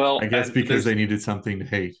 I Well, guess and because they needed something to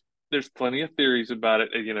hate. there's plenty of theories about it.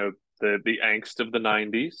 The angst of the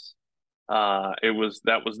 '90s. It was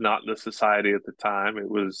that was not the society at the time. It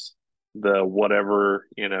was the whatever,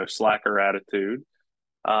 slacker attitude.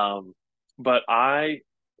 Um, but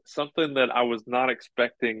something that I was not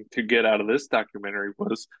expecting to get out of this documentary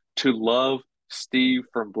was to love Steve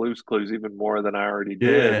from Blue's Clues even more than I already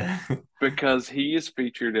did Yeah. because he is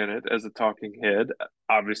featured in it as a talking head.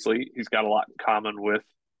 Obviously, he's got a lot in common with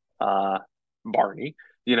uh, Barney.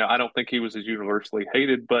 I don't think he was as universally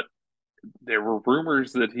hated, but there were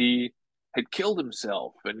rumors that he had killed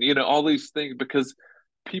himself and all these things because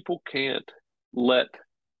people can't let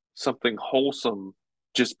something wholesome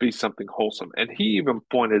just be something wholesome. And he even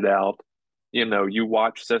pointed out, you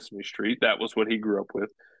watch Sesame Street, that was what he grew up with.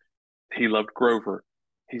 He loved Grover.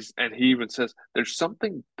 He even says there's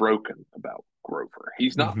something broken about Grover.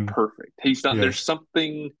 He's not Hmm. perfect. He's not Yeah.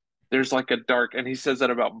 there's like a dark, and he says that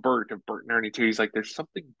about Bert of Bert and Ernie too. He's like, there's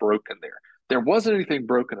something broken there. There wasn't anything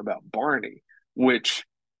broken about Barney, which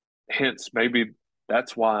hence maybe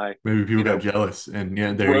that's why, Maybe people you got know, jealous, and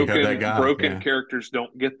yeah, there you have that guy. broken Yeah. characters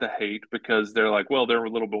don't get the hate because they're like, well, they're a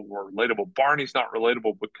little bit more relatable. Barney's not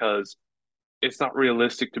relatable because it's not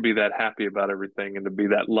realistic to be that happy about everything and to be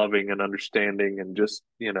that loving and understanding and just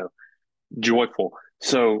joyful.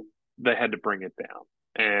 So they had to bring it down,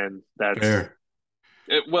 and that's Fair.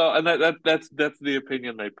 it. Well, and that's the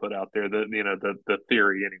opinion they put out there. The the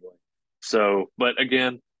theory anyway. So, but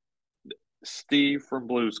again, Steve from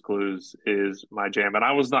Blue's Clues is my jam, and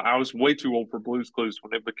I was way too old for Blue's Clues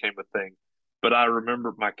when it became a thing, but I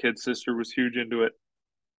remember my kid sister was huge into it.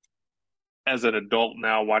 As an adult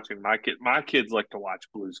now, watching my kids like to watch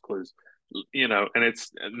Blue's Clues, and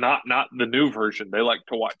it's not the new version. They like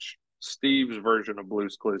to watch Steve's version of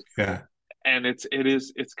Blue's Clues, Yeah. and it's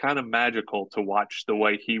kind of magical to watch the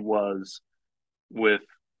way he was with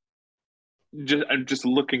just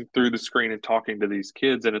looking through the screen and talking to these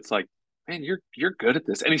kids, and it's like, man, you're good at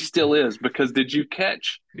this, and he still is. Because did you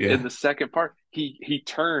catch in Yeah. the second part, he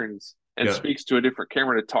turns and Yeah. speaks to a different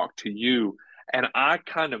camera to talk to you, and I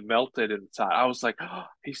kind of melted inside. I was like, oh,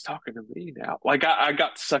 he's talking to me now. Like I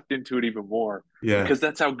got sucked into it even more Yeah. because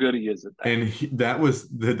that's how good he is at that. And that was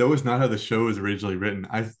not how the show was originally written.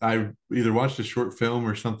 I either watched a short film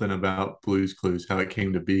or something about Blue's Clues, how it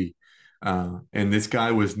came to be. And this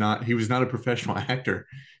guy was not he was not a professional actor.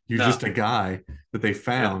 He was No, just a guy that they yeah,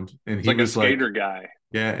 found, and it's he like a was like, skater guy.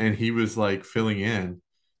 yeah, and he was like filling in,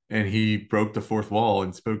 and he broke the fourth wall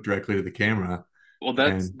and spoke directly to the camera. Well,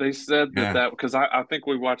 that's And they said yeah, that because I think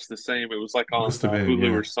we watched the same. It was like on must have been,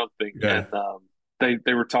 Hulu or yeah. something, Yeah. and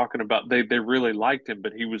they were talking about they really liked him,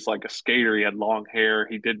 but he was like a skater. He had long hair.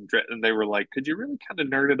 He didn't dress, and they were like, "Could you really kind of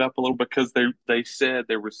nerd it up a little?" Because they said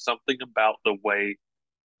there was something about the way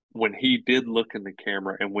when he did look in the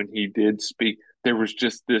camera and when he did speak, there was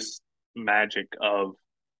just this magic of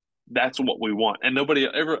that's what we want, and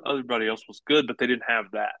everybody else was good, but they didn't have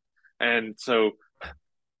that, and so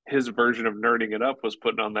his version of nerding it up was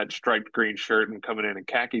putting on that striped green shirt and coming in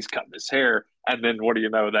khakis, cutting his hair, and then what do you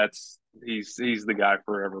know? That's he's the guy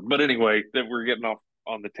forever. But anyway, that we're getting off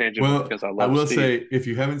on the tangent Well, because I I love will Steve. say, if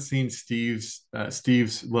you haven't seen Steve's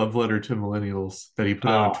love letter to millennials that he put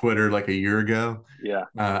out on Oh Twitter like a year ago, yeah,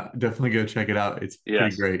 definitely go check it out. It's pretty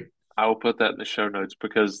yes, great. I will put that in the show notes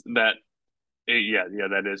because yeah,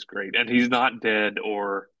 that is great, and he's not dead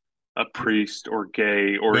or a priest or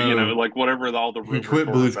gay or No, like whatever all the he rumors quit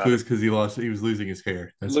were Blue's about him Clues because he was losing his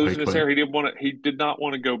hair. That's why he losing his quit. hair. He did not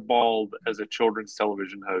want to go bald as a children's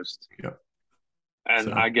television host. And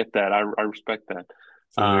So I get that. I respect that.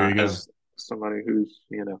 there you go. As somebody who's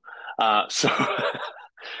so.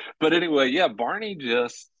 But anyway, yeah, Barney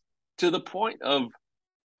just to the point of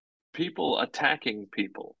people attacking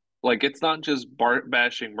people. Like it's not just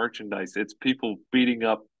bashing merchandise; it's people beating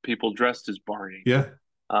up people dressed as Barney. Yeah.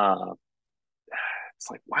 Uh, it's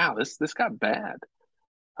like wow, this got bad.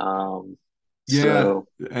 Um, Yeah, so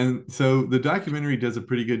and so the documentary does a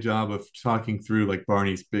pretty good job of talking through like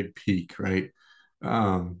Barney's big peak, right?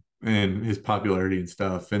 And his popularity and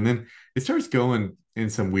stuff. And then it starts going in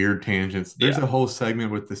some weird tangents. There's yeah, a whole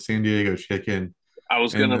segment with the San Diego chicken, I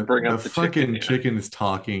was and gonna bring the up the chicken. fucking Yeah. chicken is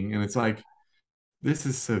talking, and it's like, this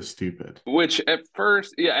is so stupid. Which at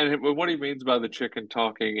first, yeah, and what he means by the chicken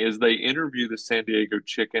talking is they interview the San Diego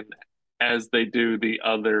chicken as they do the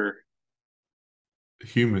other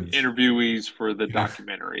Humans. interviewees for the Yeah.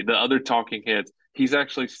 documentary, the other talking heads. He's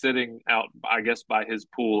actually sitting out, I guess, by his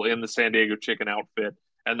pool in the San Diego chicken outfit,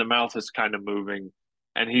 and the mouth is kind of moving,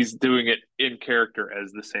 and he's doing it in character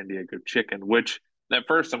as the San Diego chicken, which at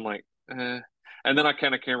first I'm like, and then I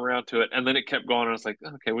kind of came around to it, and then it kept going, and I was like,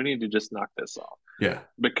 okay, we need to just knock this off Yeah.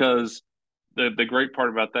 because the great part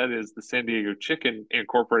about that is the San Diego Chicken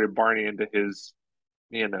incorporated Barney into his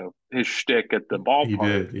shtick at the He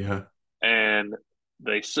ballpark, did. Yeah. and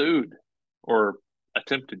they sued or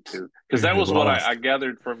attempted to because And that they was what I lost.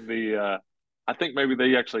 gathered from the. I think maybe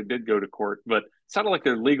they actually did go to court, but it sounded like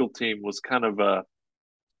their legal team was kind of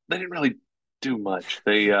they didn't really do much.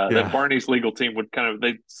 They that Yeah. Barney's legal team would kind of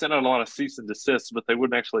they sent out a lot of cease and desists, but they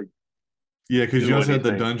wouldn't actually Yeah, because you do also had the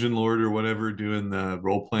anything. Dungeon Lord or whatever doing the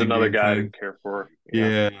role It's playing another game guy I thing. didn't care for.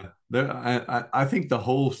 Yeah. Yeah, I think the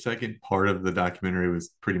whole second part of the documentary was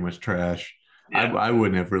pretty much trash. Yeah. I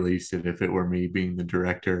wouldn't have released it if it were me being the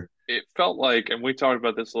director. It felt like, and we talked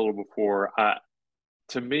about this a little before.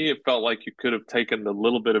 To me, it felt like you could have taken the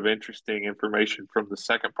little bit of interesting information from the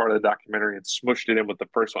second part of the documentary and smushed it in with the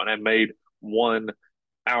first one and made 1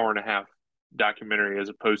 hour and a half documentary as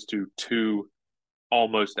opposed to two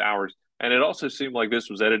almost hours. And it also seemed like this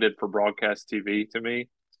was edited for broadcast TV to me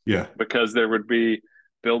Yeah, because there would be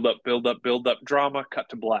build up, drama, cut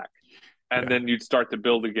to black, and yeah. then you'd start to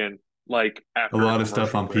build again, like A after a lot of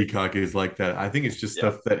stuff commercial on break. Peacock is like that. I think it's just Yeah,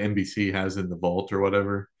 stuff that NBC has in the vault or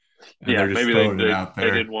whatever, and yeah, they're just maybe throwing it out they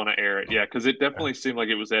didn't there. want to air it. Yeah, because it Yeah. definitely seemed like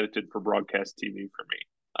it was edited for broadcast TV for me.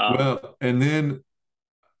 Well, and then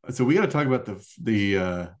so we got to talk about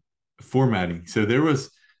formatting. So there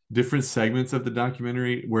was different segments of the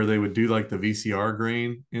documentary where they would do like the VCR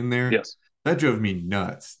grain in there. Yes. That drove me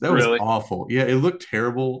nuts. That was Really? awful. Yeah, it looked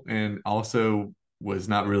terrible and also was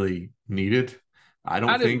not really needed, I I don't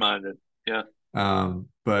didn't think. mind it. Yeah.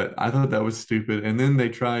 But I thought that was stupid. And then they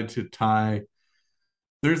tried to tie,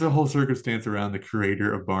 there's a whole circumstance around the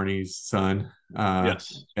creator of Barney's son.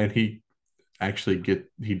 Yes. And he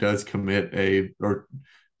does commit or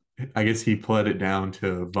I guess he pled it down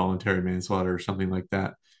to voluntary manslaughter or something like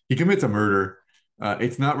that. He commits a murder.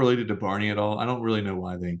 It's not related to Barney at all. I don't really know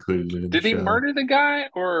why they included it in the Did he show. murder the guy,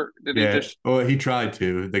 or did he Yeah. just? Well, he tried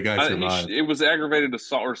to. The guy survived. It was aggravated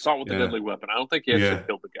assault or assault with a Yeah. deadly weapon. I don't think he actually Yeah.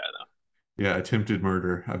 killed the guy though. Yeah. Attempted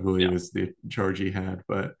murder, I believe, Yeah. is the charge he had.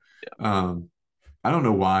 But Yeah. um, I don't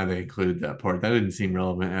know why they included that part. That didn't seem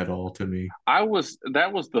relevant at all to me. That was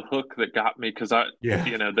the hook that got me because Yeah.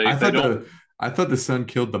 they I they thought don't. the son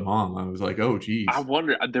killed the mom. I was like, oh I geez.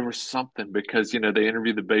 wonder there was something because they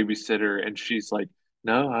interviewed the babysitter and she's like,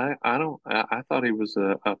 no, I don't. I thought he was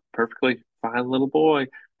a perfectly fine little boy.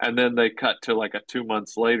 And then they cut to like a 2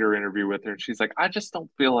 months later interview with her, and she's like, I just don't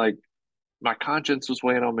feel like my conscience was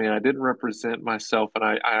weighing on me, and I didn't represent myself, and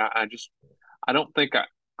I just I don't think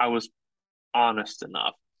I was honest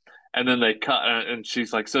enough. And then they cut, and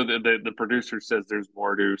she's like, so the producer says there's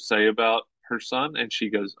more to say about her son, and she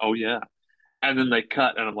goes, oh yeah. And then they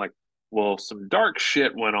cut, and I'm like, well, some dark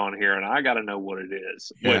shit went on here, and I got to know what it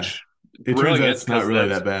is. Yeah. Which It turns out brilliant it's not because really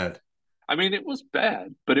that bad I mean, it was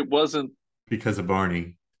bad, but it wasn't. because of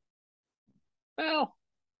Barney. Well,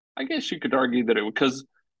 I guess you could argue that it because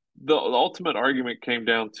the ultimate argument came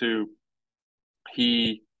down to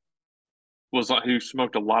he he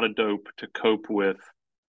smoked a lot of dope to cope with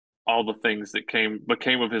all the things that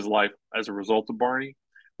became of his life as a result of Barney,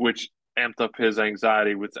 which amped up his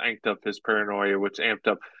anxiety, which amped up his paranoia, which amped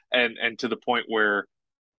up and to the point where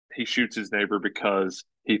he shoots his neighbor because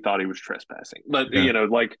he thought he was trespassing. But Yeah.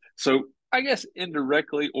 like so I guess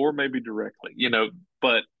indirectly or maybe directly,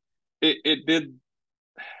 but it did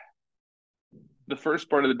the first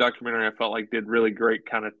part of the documentary I felt like did really great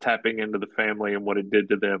kind of tapping into the family and what it did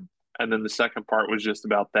to them. And then the second part was just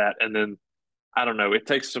about that. And then I don't know, it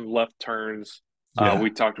takes some left turns. Yeah. We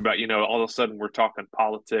talked about, all of a sudden we're talking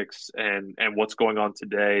politics and what's going on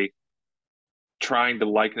today, trying to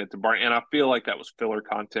liken it to Barney. And I feel like that was filler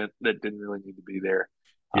content that didn't really need to be there.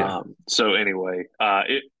 Yeah. So anyway,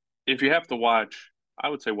 if you have to watch, I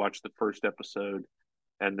would say watch the first episode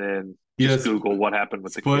and then just Yes. Google what happened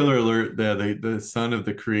with the kid. Spoiler alert, the son of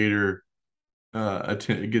the creator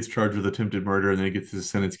gets charged with attempted murder and then gets his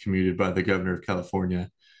sentence commuted by the governor of California.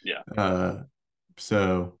 Yeah. Uh,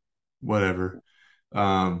 so whatever.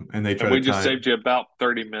 And they And try to we just tie it. saved you about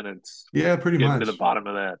 30 minutes Yeah, pretty getting to the much. bottom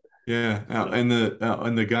of that. Yeah. So, And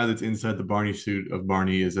the guy that's inside the Barney suit of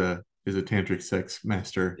Barney is a tantric sex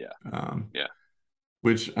master. yeah. Yeah.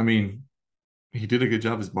 Which I mean, he did a good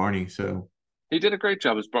job as Barney. So He did a great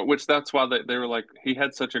job as Bart, which that's why they were like, he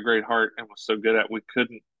had such a great heart and was so good at, we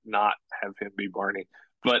couldn't not have him be Barney.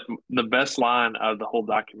 But the best line of the whole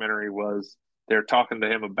documentary was they're talking to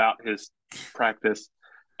him about his practice.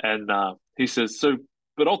 And he says, so,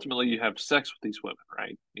 but ultimately you have sex with these women,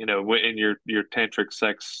 right? In your tantric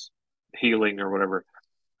sex healing or whatever.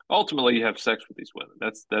 Ultimately, you have sex with these women.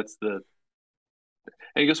 That's the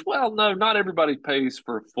And he goes, well, no, not everybody pays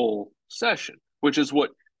for a full session, which is what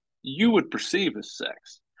you would perceive as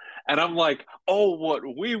sex. And I'm like, oh, what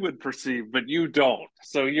we would perceive, but you don't.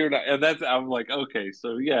 So you're not, and I'm like, okay,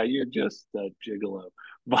 so yeah, you're just a gigolo.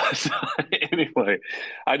 But anyway,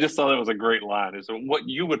 I just thought that was a great line is what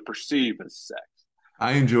you would perceive as sex.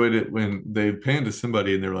 I enjoyed it when they panned to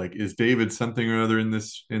somebody and they're like, "Is David something or other in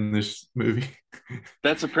this movie?"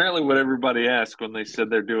 That's apparently what everybody asked when they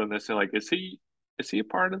said they're doing this. They're like, is he a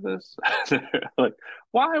part of this? Like,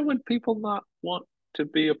 why would people not want to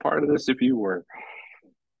be a part of this if you were?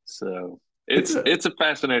 So It's a it's a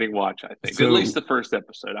fascinating watch, I think. At least so the first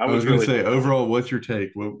episode. I I was was gonna really say hooked on it. overall, what's your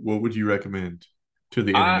take? What would you recommend to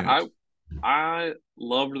the internet? I I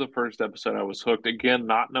loved the first episode. I was hooked. Again,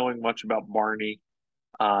 not knowing much about Barney.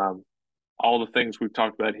 Um, all the things we've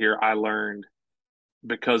talked about here, I learned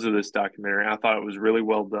because of this documentary. I thought it was really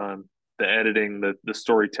well done. The editing, the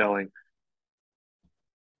storytelling.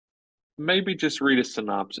 Maybe just read a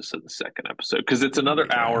synopsis of the second episode because it's another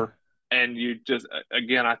Yeah. hour and you just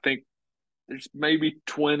again I think there's maybe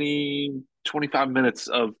 20-25 minutes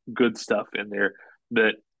of good stuff in there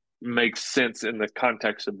that makes sense in the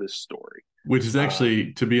context of this story. Which is uh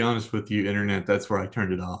actually, to be honest with you, internet, that's where I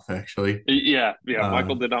turned it off actually. yeah,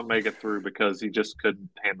 Michael Uh did not make it through because he just couldn't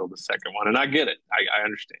handle the second one, and I get it. I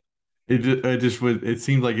understand. I just would. It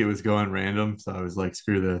seemed like it was going random, so I was like,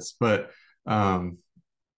 screw this. But um,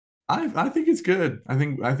 I think it's good. I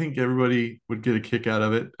think everybody would get a kick out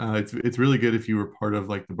of it. It's really good if you were part of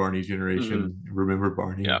like the Barney Hmm. generation, remember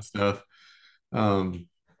Barney Yeah. and stuff. Um,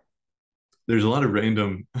 there's a lot of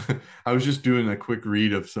random. I was just doing a quick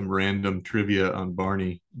read of some random trivia on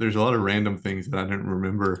Barney. There's a lot of random things that I didn't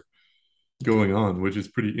remember going on, which is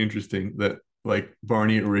pretty interesting. That like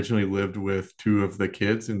Barney originally lived with two of the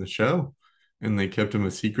kids in the show, and they kept him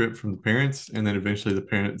a secret from the parents. And then eventually the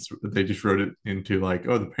parents they just wrote it into like,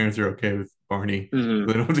 oh, the parents are okay with Barney. Hmm.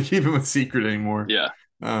 They don't have to keep him a secret anymore. Yeah.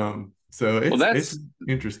 So Well, it's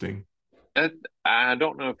interesting. that, I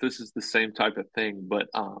don't know if this is the same type of thing, but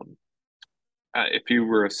if you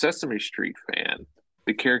were a Sesame Street fan,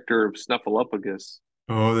 the character of Snuffleupagus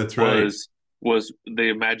Oh, that's right. was was the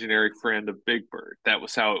imaginary friend of Big Bird. That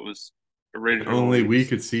was how it was And only originally. we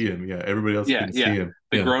could see him. Yeah, everybody else Yeah, couldn't yeah. see him.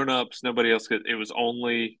 The Yeah. grown-ups, nobody else could. It was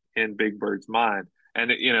only in Big Bird's mind.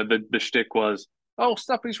 And the shtick was, oh,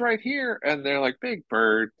 Snuffy's right here, and they're like, Big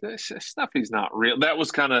Bird, Snuffy's not real. That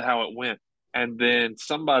was kind of how it went. And then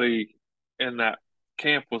somebody in that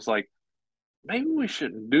camp was like, maybe we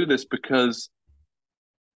shouldn't do this because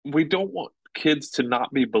we don't want kids to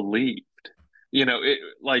not be believed.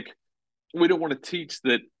 Like we don't want to teach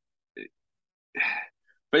that.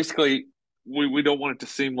 Basically, we don't want it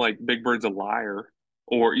to seem like Big Bird's a liar,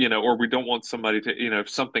 or we don't want somebody to, if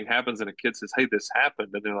something happens and a kid says, "Hey, this happened,"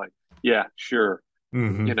 and they're like, "Yeah, sure,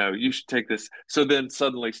 Hmm. you should take this." So then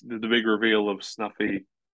suddenly the big reveal of Snuffy,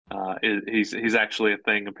 he's actually a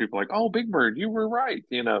thing, and people are like, "Oh, Big Bird, you were right."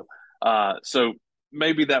 So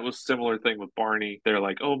maybe that was a similar thing with Barney. They're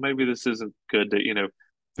like, "Oh, maybe this isn't good to,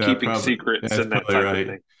 keeping secrets That's and that probably type of right.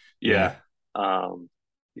 thing." Yeah, Yeah. um,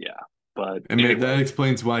 yeah. But And that anyway,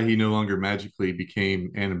 explains why he no longer magically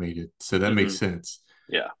became animated. So that makes hmm sense.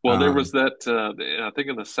 yeah. Well, there was Um, that. I think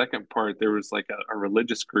in the second part there was like a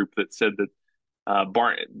religious group that said that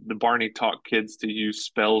the Barney taught kids to use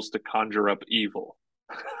spells to conjure up evil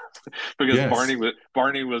because yes.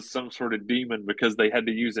 Barney was some sort of demon because they had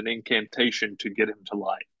to use an incantation to get him to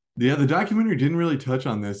life. Yeah, the documentary didn't really touch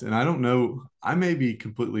on this, and I don't know, I may be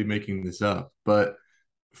completely making this up, but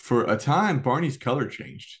for a time, Barney's color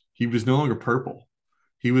changed. He was no longer purple.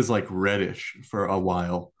 He was like reddish for a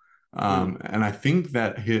while. Hmm. And I think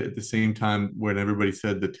that hit at the same time when everybody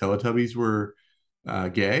said the Teletubbies were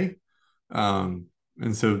gay. Um,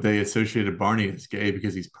 and so they associated Barney as gay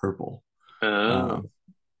because he's purple. Oh, Um, huh.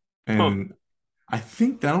 and I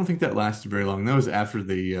don't think that lasted very long. That was after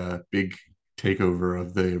the big takeover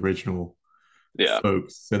of the original Yeah.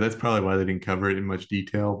 folks. So that's probably why they didn't cover it in much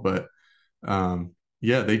detail. But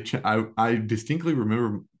yeah, I distinctly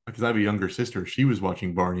remember because I have a younger sister. She was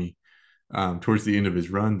watching Barney towards the end of his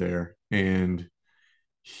run there, and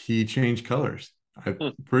he changed colors. I'm Hmm.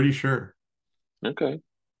 pretty sure Okay.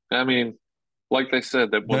 I mean, like they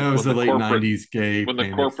said that that was when the the late corporate '90s gay when the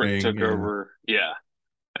panic corporate thing. took Yeah. over, yeah,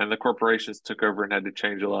 and the corporations took over and had to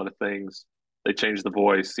change a lot of things. They changed the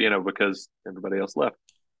voice, because everybody else left.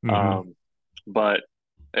 Hmm. Um, but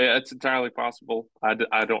it's entirely possible. I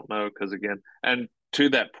don't know because again, and to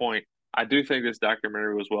that point, I do think this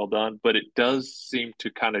documentary was well done, but it does seem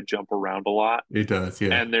to kind of jump around a lot. It does.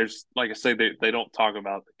 Yeah. And there's, like I say, they don't talk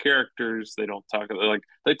about the characters. They don't talk like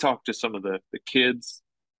they talk to some of the kids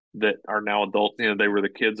that are now adults. They were the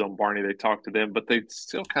kids on Barney. They talk to them, but they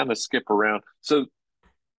still kind of skip around. So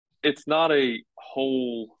it's not a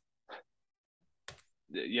whole,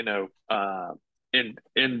 you know, uh,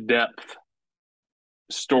 in depth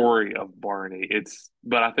story of Barney.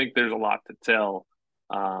 But I think there's a lot to tell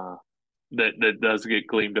uh, that does get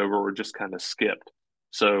gleamed over or just kind of skipped.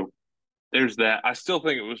 So there's that. I still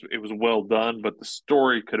think it was well done, but the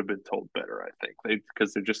story could have been told better. I think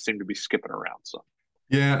because they just seem to be skipping around some.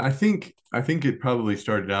 Yeah, I think it probably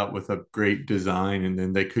started out with a great design, and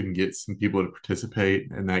then they couldn't get some people to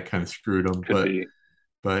participate, and that kind of screwed them. Could be.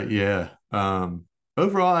 But yeah,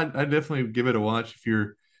 overall, I'd definitely give it a watch if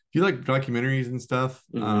you like documentaries and stuff.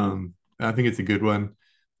 Hmm. I think it's a good one.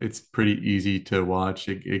 It's pretty easy to watch.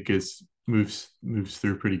 It gets moves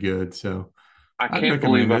through pretty good, so I I'd can't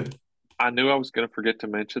believe recommend it. I knew I was going to forget to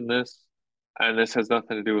mention this, and this has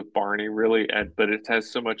nothing to do with Barney really, but it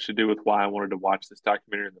has so much to do with why I wanted to watch this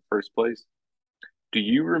documentary in the first place. Do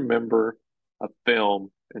you remember a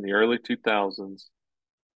film in the early 2000s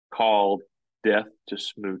called Death to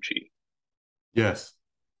Smoochie? Yes,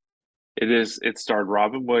 It starred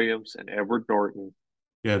Robin Williams and Edward Norton.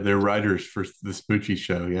 yeah, they're writers for the Smoochie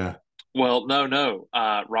Show. Yeah. Well, no, no.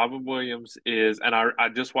 Robin Williams is, and I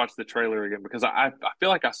just watched the trailer again because I feel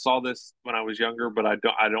like I saw this when I was younger, but I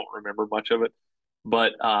don't remember much of it.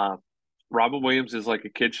 But Robin Williams is like a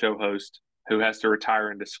kid show host who has to retire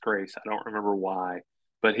in disgrace. I don't remember why,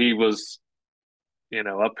 but he was,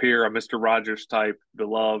 up here, a Mr. Rogers type,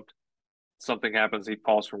 beloved. Something happens, he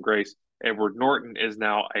falls from grace. Edward Norton is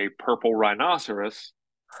now a purple rhinoceros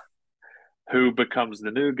who becomes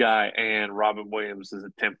the new guy, and Robin Williams'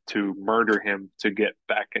 attempt to murder him to get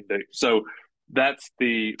back into. So that's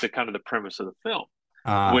the kind of the premise of the film,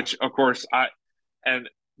 which of course and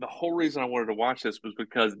the whole reason I wanted to watch this was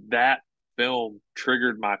because that film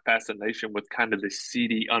triggered my fascination with kind of the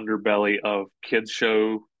seedy underbelly of kids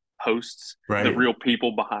show hosts, right. The real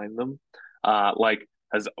people behind them. Like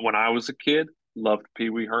as when I was a kid, loved Pee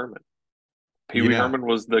Wee Herman. Pee Wee Herman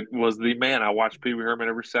was the man. I watched Pee Wee Herman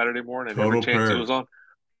every Saturday morning, Total every chance perv. it was on.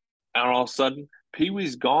 And all of a sudden, Pee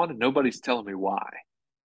Wee's gone, and nobody's telling me why.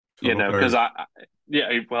 Because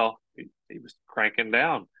he was cranking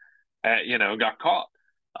down, got caught.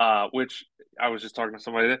 Which I was just talking to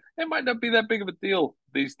somebody that it might not be that big of a deal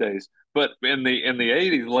these days, but in the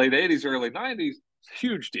 '80s, late '80s, early '90s, it's a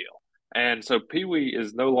huge deal. And so Pee Wee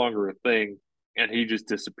is no longer a thing, and he just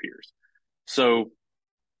disappears. So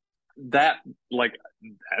that's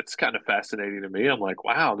kind of fascinating to me. I'm like,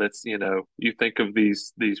 wow, that's you think of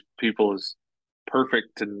these people as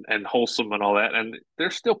perfect and wholesome and all that, and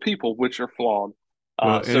they're still people which are flawed.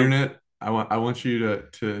 Well, internet, I want you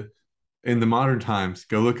to in the modern times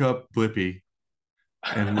go look up Blippi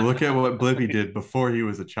and look at what Blippi did before he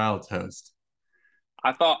was a child's host.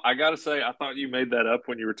 I gotta say, I thought you made that up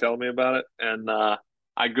when you were telling me about it, and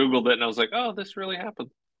I googled it and I was like, oh, this really happened.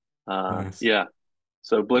 Nice. Yeah.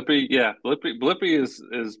 So Blippi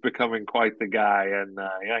is becoming quite the guy, and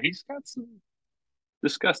he's got some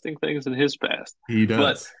disgusting things in his past. He does.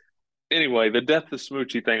 But anyway, the Death of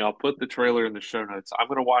Smoochy thing, I'll put the trailer in the show notes. I'm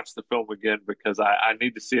going to watch the film again because I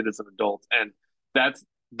need to see it as an adult, and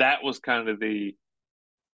that was kind of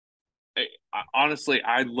honestly,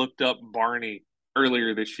 I looked up Barney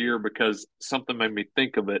earlier this year because something made me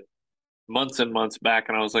think of it months and months back,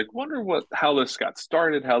 and I was like, wonder how this got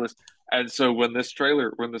started, and so when this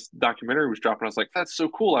documentary was dropping, I was like, that's so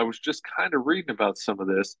cool. I was just kind of reading about some of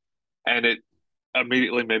this, and it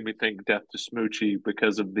immediately made me think Death to Smoochy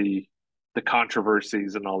because of the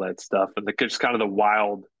controversies and all that stuff, and just kind of the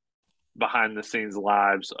wild behind the scenes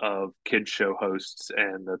lives of kid show hosts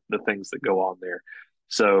and the things that go on there.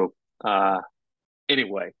 So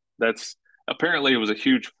anyway, that's apparently it was a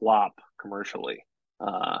huge flop commercially.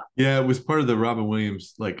 Yeah, it was part of the Robin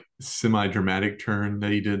Williams like semi-dramatic turn that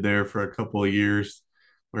he did there for a couple of years,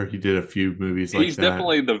 where he did a few movies like that. He's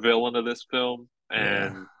definitely the villain of this film,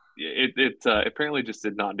 and it apparently just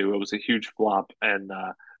did not do. It was a huge flop, and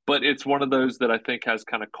but it's one of those that I think has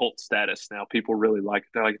kind of cult status now. People really like it.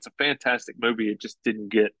 They're like, it's a fantastic movie. It just didn't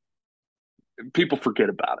get people forget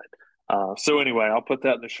about it. So anyway, I'll put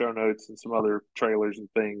that in the show notes and some other trailers and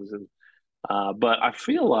things. And but I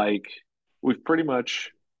feel like we've pretty much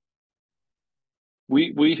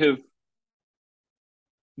we have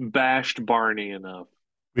bashed Barney enough.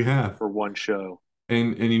 We have for one show,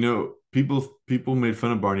 and people made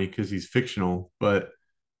fun of Barney because he's fictional, but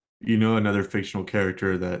another fictional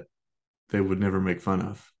character that they would never make fun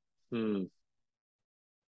of.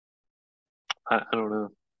 I don't know.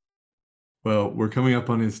 Well, we're coming up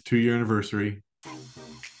on his 2-year anniversary,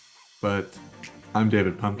 but I'm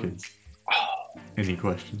David Pumpkins. Any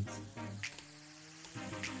questions?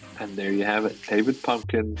 And there you have it, David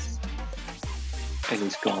Pumpkins. And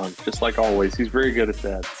he's gone, just like always. He's very good at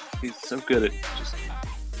that. He's so good at just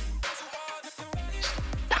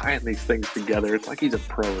tying these things together. It's like he's a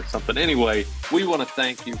pro or something. Anyway, we want to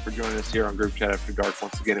thank you for joining us here on Group Chat After Dark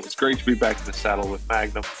once again. It was great to be back in the saddle with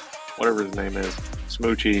Magnum, whatever his name is,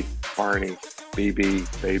 Smoochy, Barney,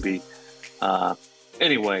 BB, Baby.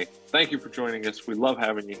 Anyway, thank you for joining us. We love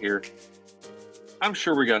having you here. I'm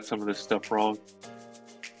sure we got some of this stuff wrong.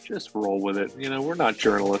 Just roll with it. We're not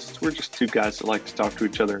journalists. We're just two guys that like to talk to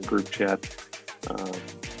each other in group chat.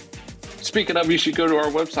 Speaking of, you should go to our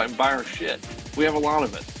website and buy our shit. We have a lot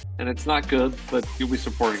of it, and it's not good, but you'll be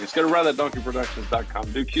supporting us. Go to RideThatDonkeyProductions.com,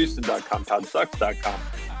 DukeHouston.com, ToddSucks.com,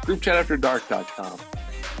 GroupChatAfterDark.com.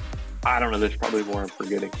 I don't know. There's probably more I'm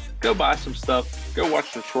forgetting. Go buy some stuff. Go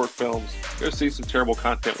watch some short films. Go see some terrible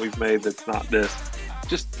content we've made that's not this.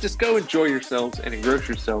 Just go enjoy yourselves and engross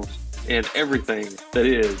yourselves in everything that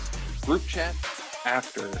is Group Chat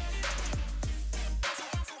After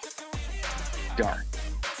Dark.